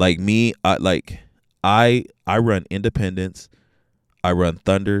 like me, I run Independence, I run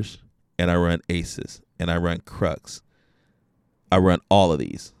Thunders, and I run Aces, and I run Crux. I run all of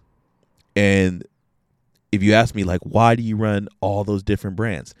these, and if you ask me, like, why do you run all those different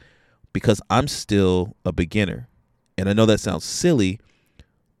brands? Because I'm still a beginner. And I know that sounds silly,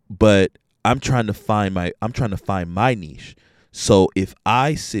 but I'm trying to find my niche. So if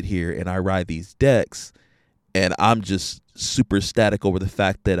I sit here and I ride these decks and I'm just super static over the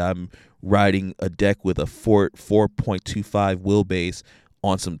fact that I'm riding a deck with a 4.25 wheelbase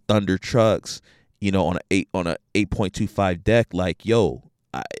on some Thunder trucks, you know, on a 8.25 deck, like, yo,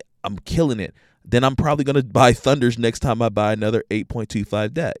 I'm killing it. Then I'm probably gonna buy Thunders next time I buy another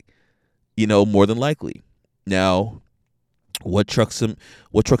 8.25 deck. You know, more than likely. Now, what trucks am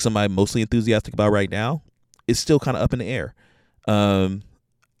I mostly enthusiastic about right now? It's still kind of up in the air. Um,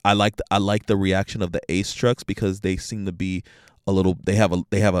 I like the reaction of the Ace trucks because they seem to be a little. They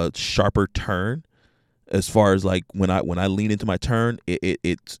have a sharper turn as far as, like, when I lean into my turn,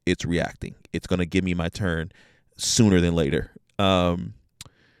 it's reacting. It's gonna give me my turn sooner than later.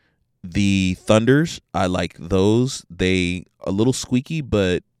 The Thunders, I like those. They a little squeaky,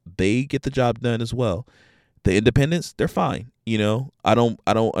 but they get the job done as well. The Independents, they're fine. You know, I don't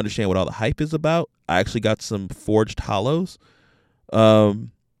understand what all the hype is about. I actually got some forged hollows,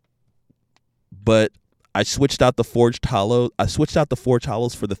 um, but I switched out the forged hollow. I switched out the forged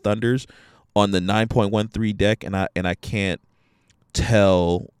hollows for the Thunders on the 9.13 deck, and I can't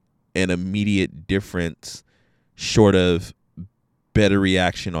tell an immediate difference short of better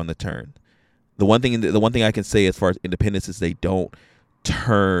reaction on the turn. The one thing I can say as far as Independence is they don't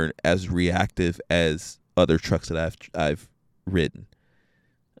turn as reactive as other trucks that I've ridden,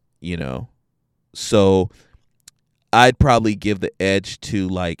 you know. So I'd probably give the edge to,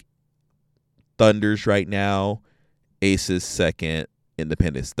 like, Thunders right now, Aces second,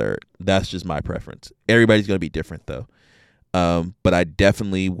 Independence third. That's just my preference. Everybody's gonna be different though. But I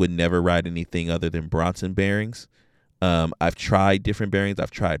definitely would never ride anything other than Bronson bearings. I've tried different bearings.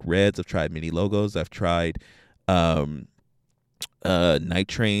 I've tried reds. I've tried mini logos. I've tried um, night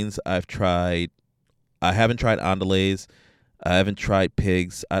trains. I haven't tried Andalays. I haven't tried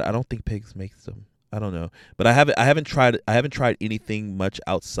pigs. I don't think pigs makes them. I don't know, but I haven't tried anything much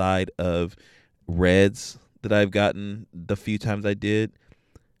outside of reds that I've gotten the few times I did,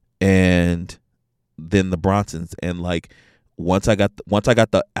 and then the Bronsons. And, like, once I got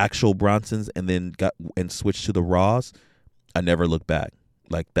the actual Bronsons and then switched to the Raws, I never looked back.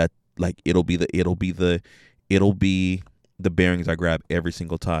 Like that, like it'll be the bearings I grab every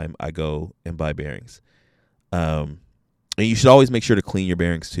single time I go and buy bearings. And you should always make sure to clean your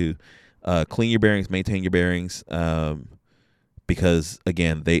bearings too. Clean your bearings, maintain your bearings, because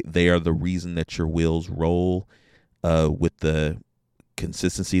again, they are the reason that your wheels roll with the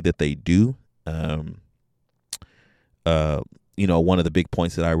consistency that they do. One of the big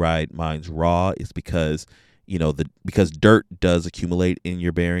points that I ride mine's raw is because, because dirt does accumulate in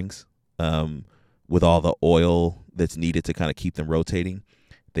your bearings, with all the oil that's needed to kind of keep them rotating.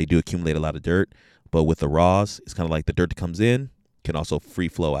 They do accumulate a lot of dirt, but with the raws, it's kind of like the dirt that comes in can also free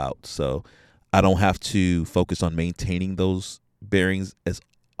flow out. So I don't have to focus on maintaining those bearings as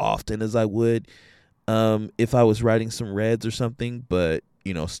often as I would if I was riding some reds or something, but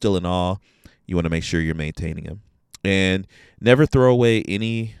still in all, you want to make sure you're maintaining them, and never throw away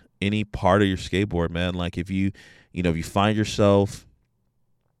any part of your skateboard, man. Like if you find yourself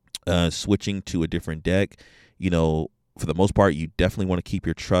switching to a different deck, for the most part, you definitely want to keep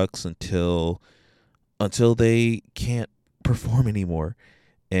your trucks until they can't perform anymore.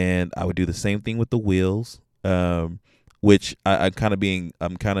 And I would do the same thing with the wheels, which I'm kind of being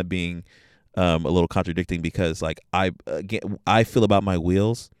a little contradicting, because like I feel about my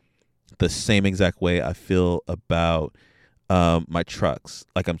wheels the same exact way I feel about my trucks.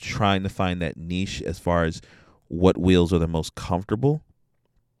 Like I'm trying to find that niche as far as what wheels are the most comfortable,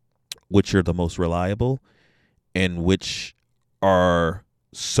 which are the most reliable, and which are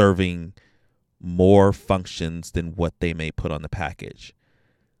serving more functions than what they may put on the package.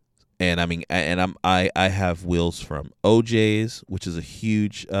 And I mean, and I have wheels from OJ's, which is a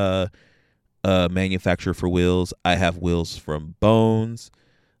huge manufacturer for wheels. I have wheels from Bones.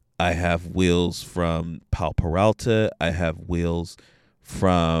 I have wheels from Pal Peralta. I have wheels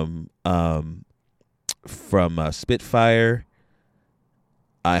from Spitfire.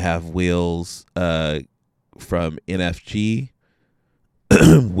 I have wheels from NFG,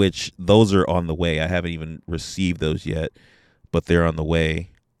 which those are on the way. I haven't even received those yet, but they're on the way.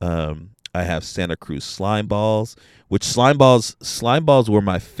 I have Santa Cruz slime balls, which slime balls were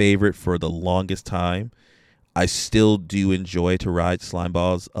my favorite for the longest time. I still do enjoy to ride slime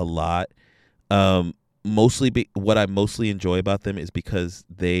balls a lot. What I mostly enjoy about them is because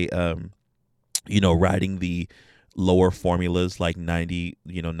they, riding the lower formulas like 90,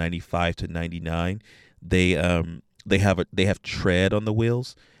 95 to 99, they have tread on the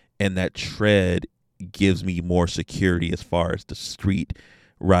wheels, and that tread gives me more security as far as the street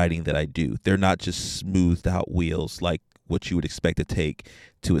riding that I do. They're not just smoothed out wheels like what you would expect to take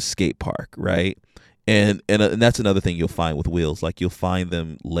to a skate park, right? And that's another thing you'll find with wheels. Like you'll find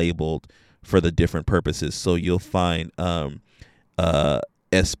them labeled for the different purposes. So you'll find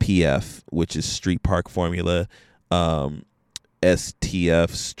SPF, which is Street Park Formula, STF,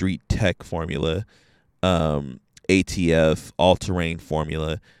 Street Tech Formula, ATF, All Terrain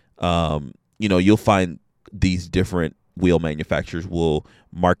Formula. You'll find these different wheel manufacturers will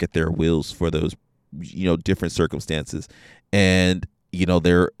market their wheels for those different circumstances. And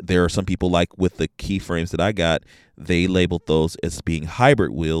there are some people, like with the keyframes that I got, they labeled those as being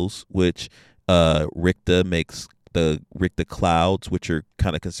hybrid wheels, which Ricta makes the Ricta Clouds, which are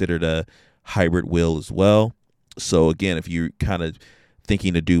kind of considered a hybrid wheel as well. So again, if you're kind of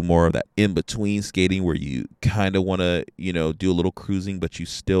thinking to do more of that in between skating where you kind of want to do a little cruising, but you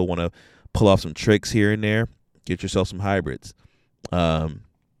still want to pull off some tricks here and there, get yourself some hybrids.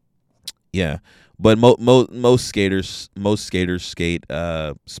 Yeah, but most skaters skate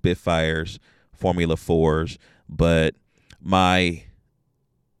Spitfires, Formula 4s. But right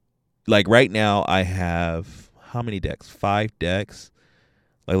now I have how many decks? 5 decks.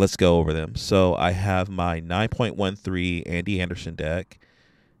 Like, let's go over them. So I have my 9.13 Andy Anderson deck.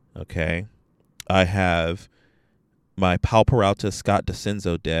 Okay. I have my Pal Peralta Scott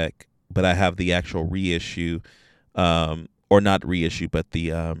DeCenzo deck, but I have the actual reissue, or not reissue, but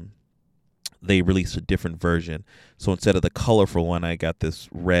they released a different version. So instead of the colorful one, I got this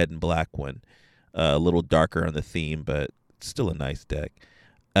red and black one, a little darker on the theme, but still a nice deck.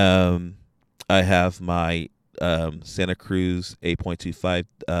 I have my Santa Cruz 8.25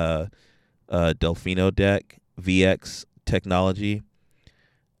 Delfino deck, VX technology.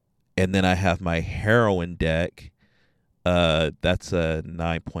 And then I have my Heroin deck. That's a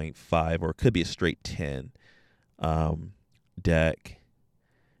 9.5, or it could be a straight 10 deck.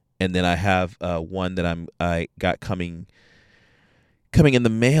 And then I have one that I got coming in the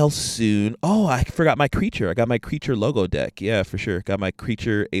mail soon. Oh, I forgot my Creature. I got my Creature logo deck. Yeah, for sure. Got my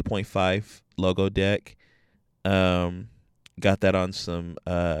Creature 8.5 logo deck. Got that on some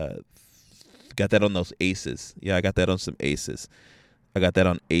got that on those Aces. Yeah, I got that on some Aces. I got that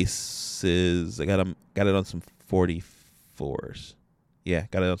on Aces. I got it on some 44s. Yeah,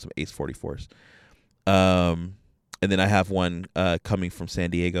 got it on some Ace 44s. And then I have one coming from San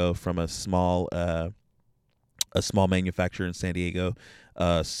Diego from a small manufacturer in San Diego,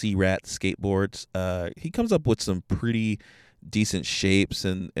 C-Rat Skateboards. He comes up with some pretty decent shapes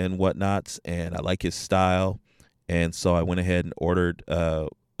and whatnots, and I like his style. And so I went ahead and ordered a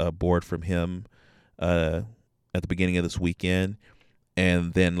board from him at the beginning of this weekend.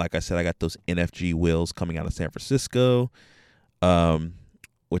 And then, like I said, I got those NFG wheels coming out of San Francisco,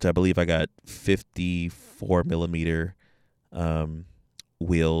 which I believe I got 54 millimeter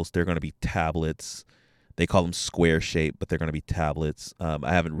wheels. They're going to be tablets. They call them square shaped, but they're going to be tablets.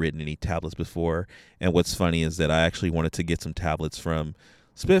 I haven't ridden any tablets before. And what's funny is that I actually wanted to get some tablets from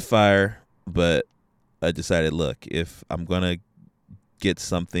Spitfire, but I decided, look, if I'm going to get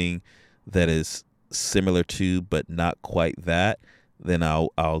something that is similar to but not quite that, then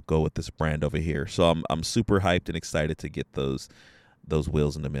I'll go with this brand over here. So I'm super hyped and excited to get those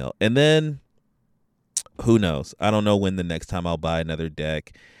wheels in the mail. And then who knows? I don't know when the next time I'll buy another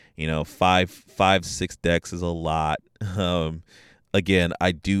deck. You know, 6 decks is a lot. Again,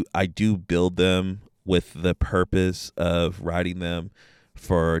 I do build them with the purpose of riding them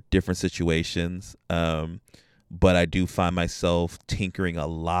for different situations. But I do find myself tinkering a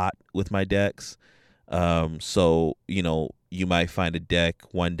lot with my decks. So, you know, you might find a deck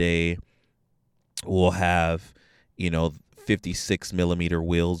one day will have, 56 millimeter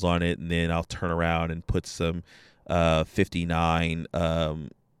wheels on it, and then I'll turn around and put some 59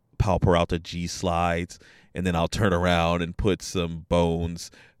 Pal Peralta G slides, and then I'll turn around and put some Bones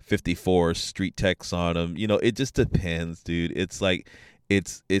 54 Street Techs on them. It just depends, dude. It's like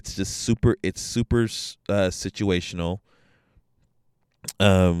it's just super situational.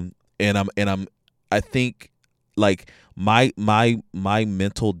 I think like my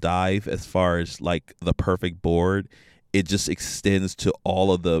mental dive as far as like the perfect board, it just extends to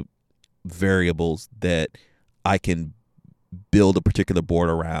all of the variables that I can build a particular board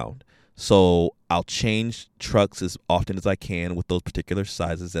around. So I'll change trucks as often as I can with those particular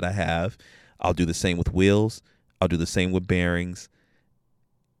sizes that I have. I'll do the same with wheels. I'll do the same with bearings.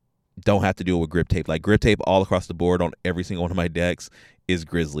 Don't have to do it with grip tape. Like grip tape all across the board on every single one of my decks is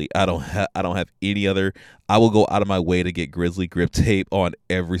Grizzly. I don't have any other. I will go out of my way to get Grizzly grip tape on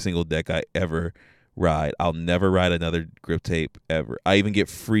every single deck I ever ride. I'll never ride another grip tape ever. I even get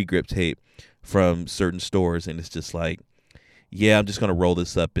free grip tape from certain stores, and it's just like, yeah, I'm just going to roll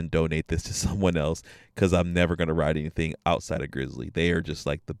this up and donate this to someone else because I'm never going to ride anything outside of Grizzly. They are just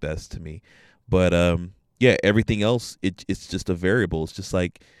like the best to me. But yeah, everything else, it's just a variable. It's just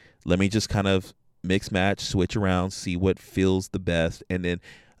like, let me just kind of mix, match, switch around, see what feels the best. And then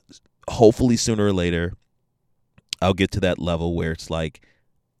hopefully sooner or later, I'll get to that level where it's like,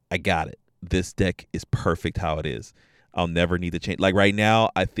 I got it. This deck is perfect how it is. I'll never need to change. Like right now,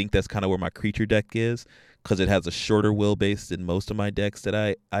 I think that's kind of where my creature deck is, because it has a shorter wheelbase than most of my decks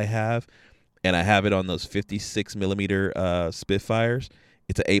that I have. And I have it on those 56 millimeter Spitfires.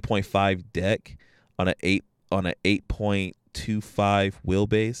 It's an 8.5 deck on an 8.25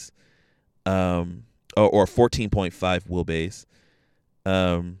 wheelbase, or 14.5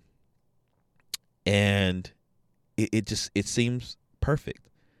 wheelbase. And it seems perfect.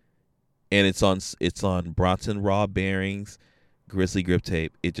 And it's on Bronson Raw bearings, Grizzly grip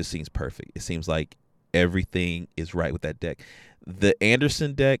tape. It just seems perfect. It seems like everything is right with that deck. The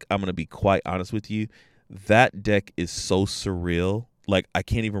Anderson deck, I'm going to be quite honest with you, that deck is so surreal. Like, I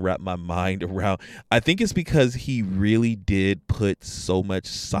can't even wrap my mind around. I think it's because he really did put so much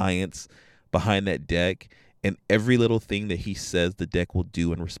science behind that deck, and every little thing that he says the deck will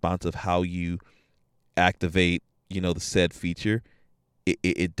do in response of how you activate, the said feature,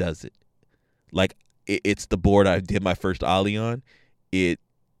 it does it. Like, it's the board I did my first Ollie on. It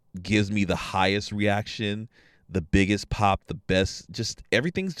gives me the highest reaction, the biggest pop, the best. Just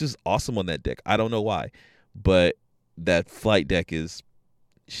everything's just awesome on that deck. I don't know why, but that flight deck is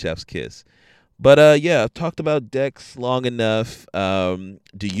chef's kiss. But yeah, I've talked about decks long enough. Do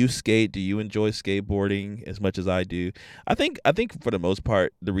you skate? Do you enjoy skateboarding as much as I do? I think for the most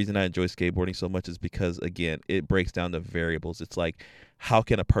part, the reason I enjoy skateboarding so much is because, again, it breaks down to variables. It's like, how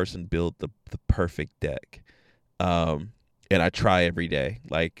can a person build the perfect deck? And I try every day.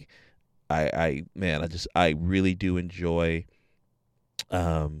 Like, I really do enjoy,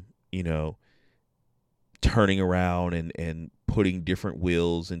 turning around and putting different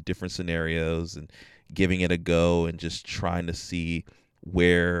wheels in different scenarios and giving it a go and just trying to see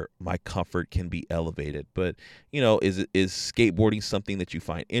where my comfort can be elevated. But, is skateboarding something that you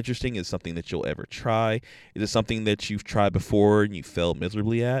find interesting? Is it something that you'll ever try? Is it something that you've tried before and you failed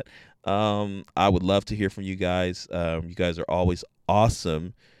miserably at? I would love to hear from you guys. You guys are always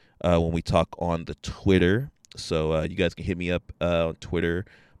awesome when we talk on the Twitter. So you guys can hit me up on Twitter,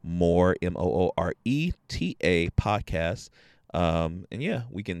 Mooreta podcast. And yeah,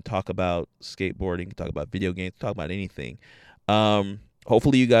 we can talk about skateboarding, talk about video games, talk about anything.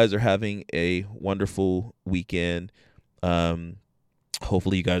 Hopefully you guys are having a wonderful weekend.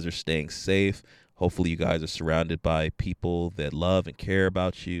 Hopefully you guys are staying safe. Hopefully you guys are surrounded by people that love and care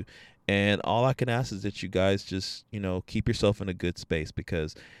about you. And all I can ask is that you guys just, keep yourself in a good space,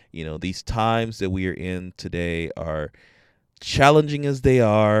 because, these times that we are in today are challenging as they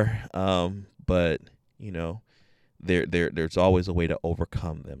are. But, there's always a way to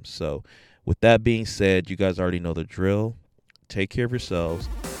overcome them. So with that being said, you guys already know the drill. Take care of yourselves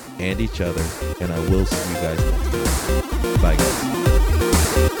and each other, and I will see you guys next time. Bye,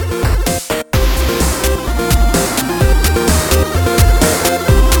 guys.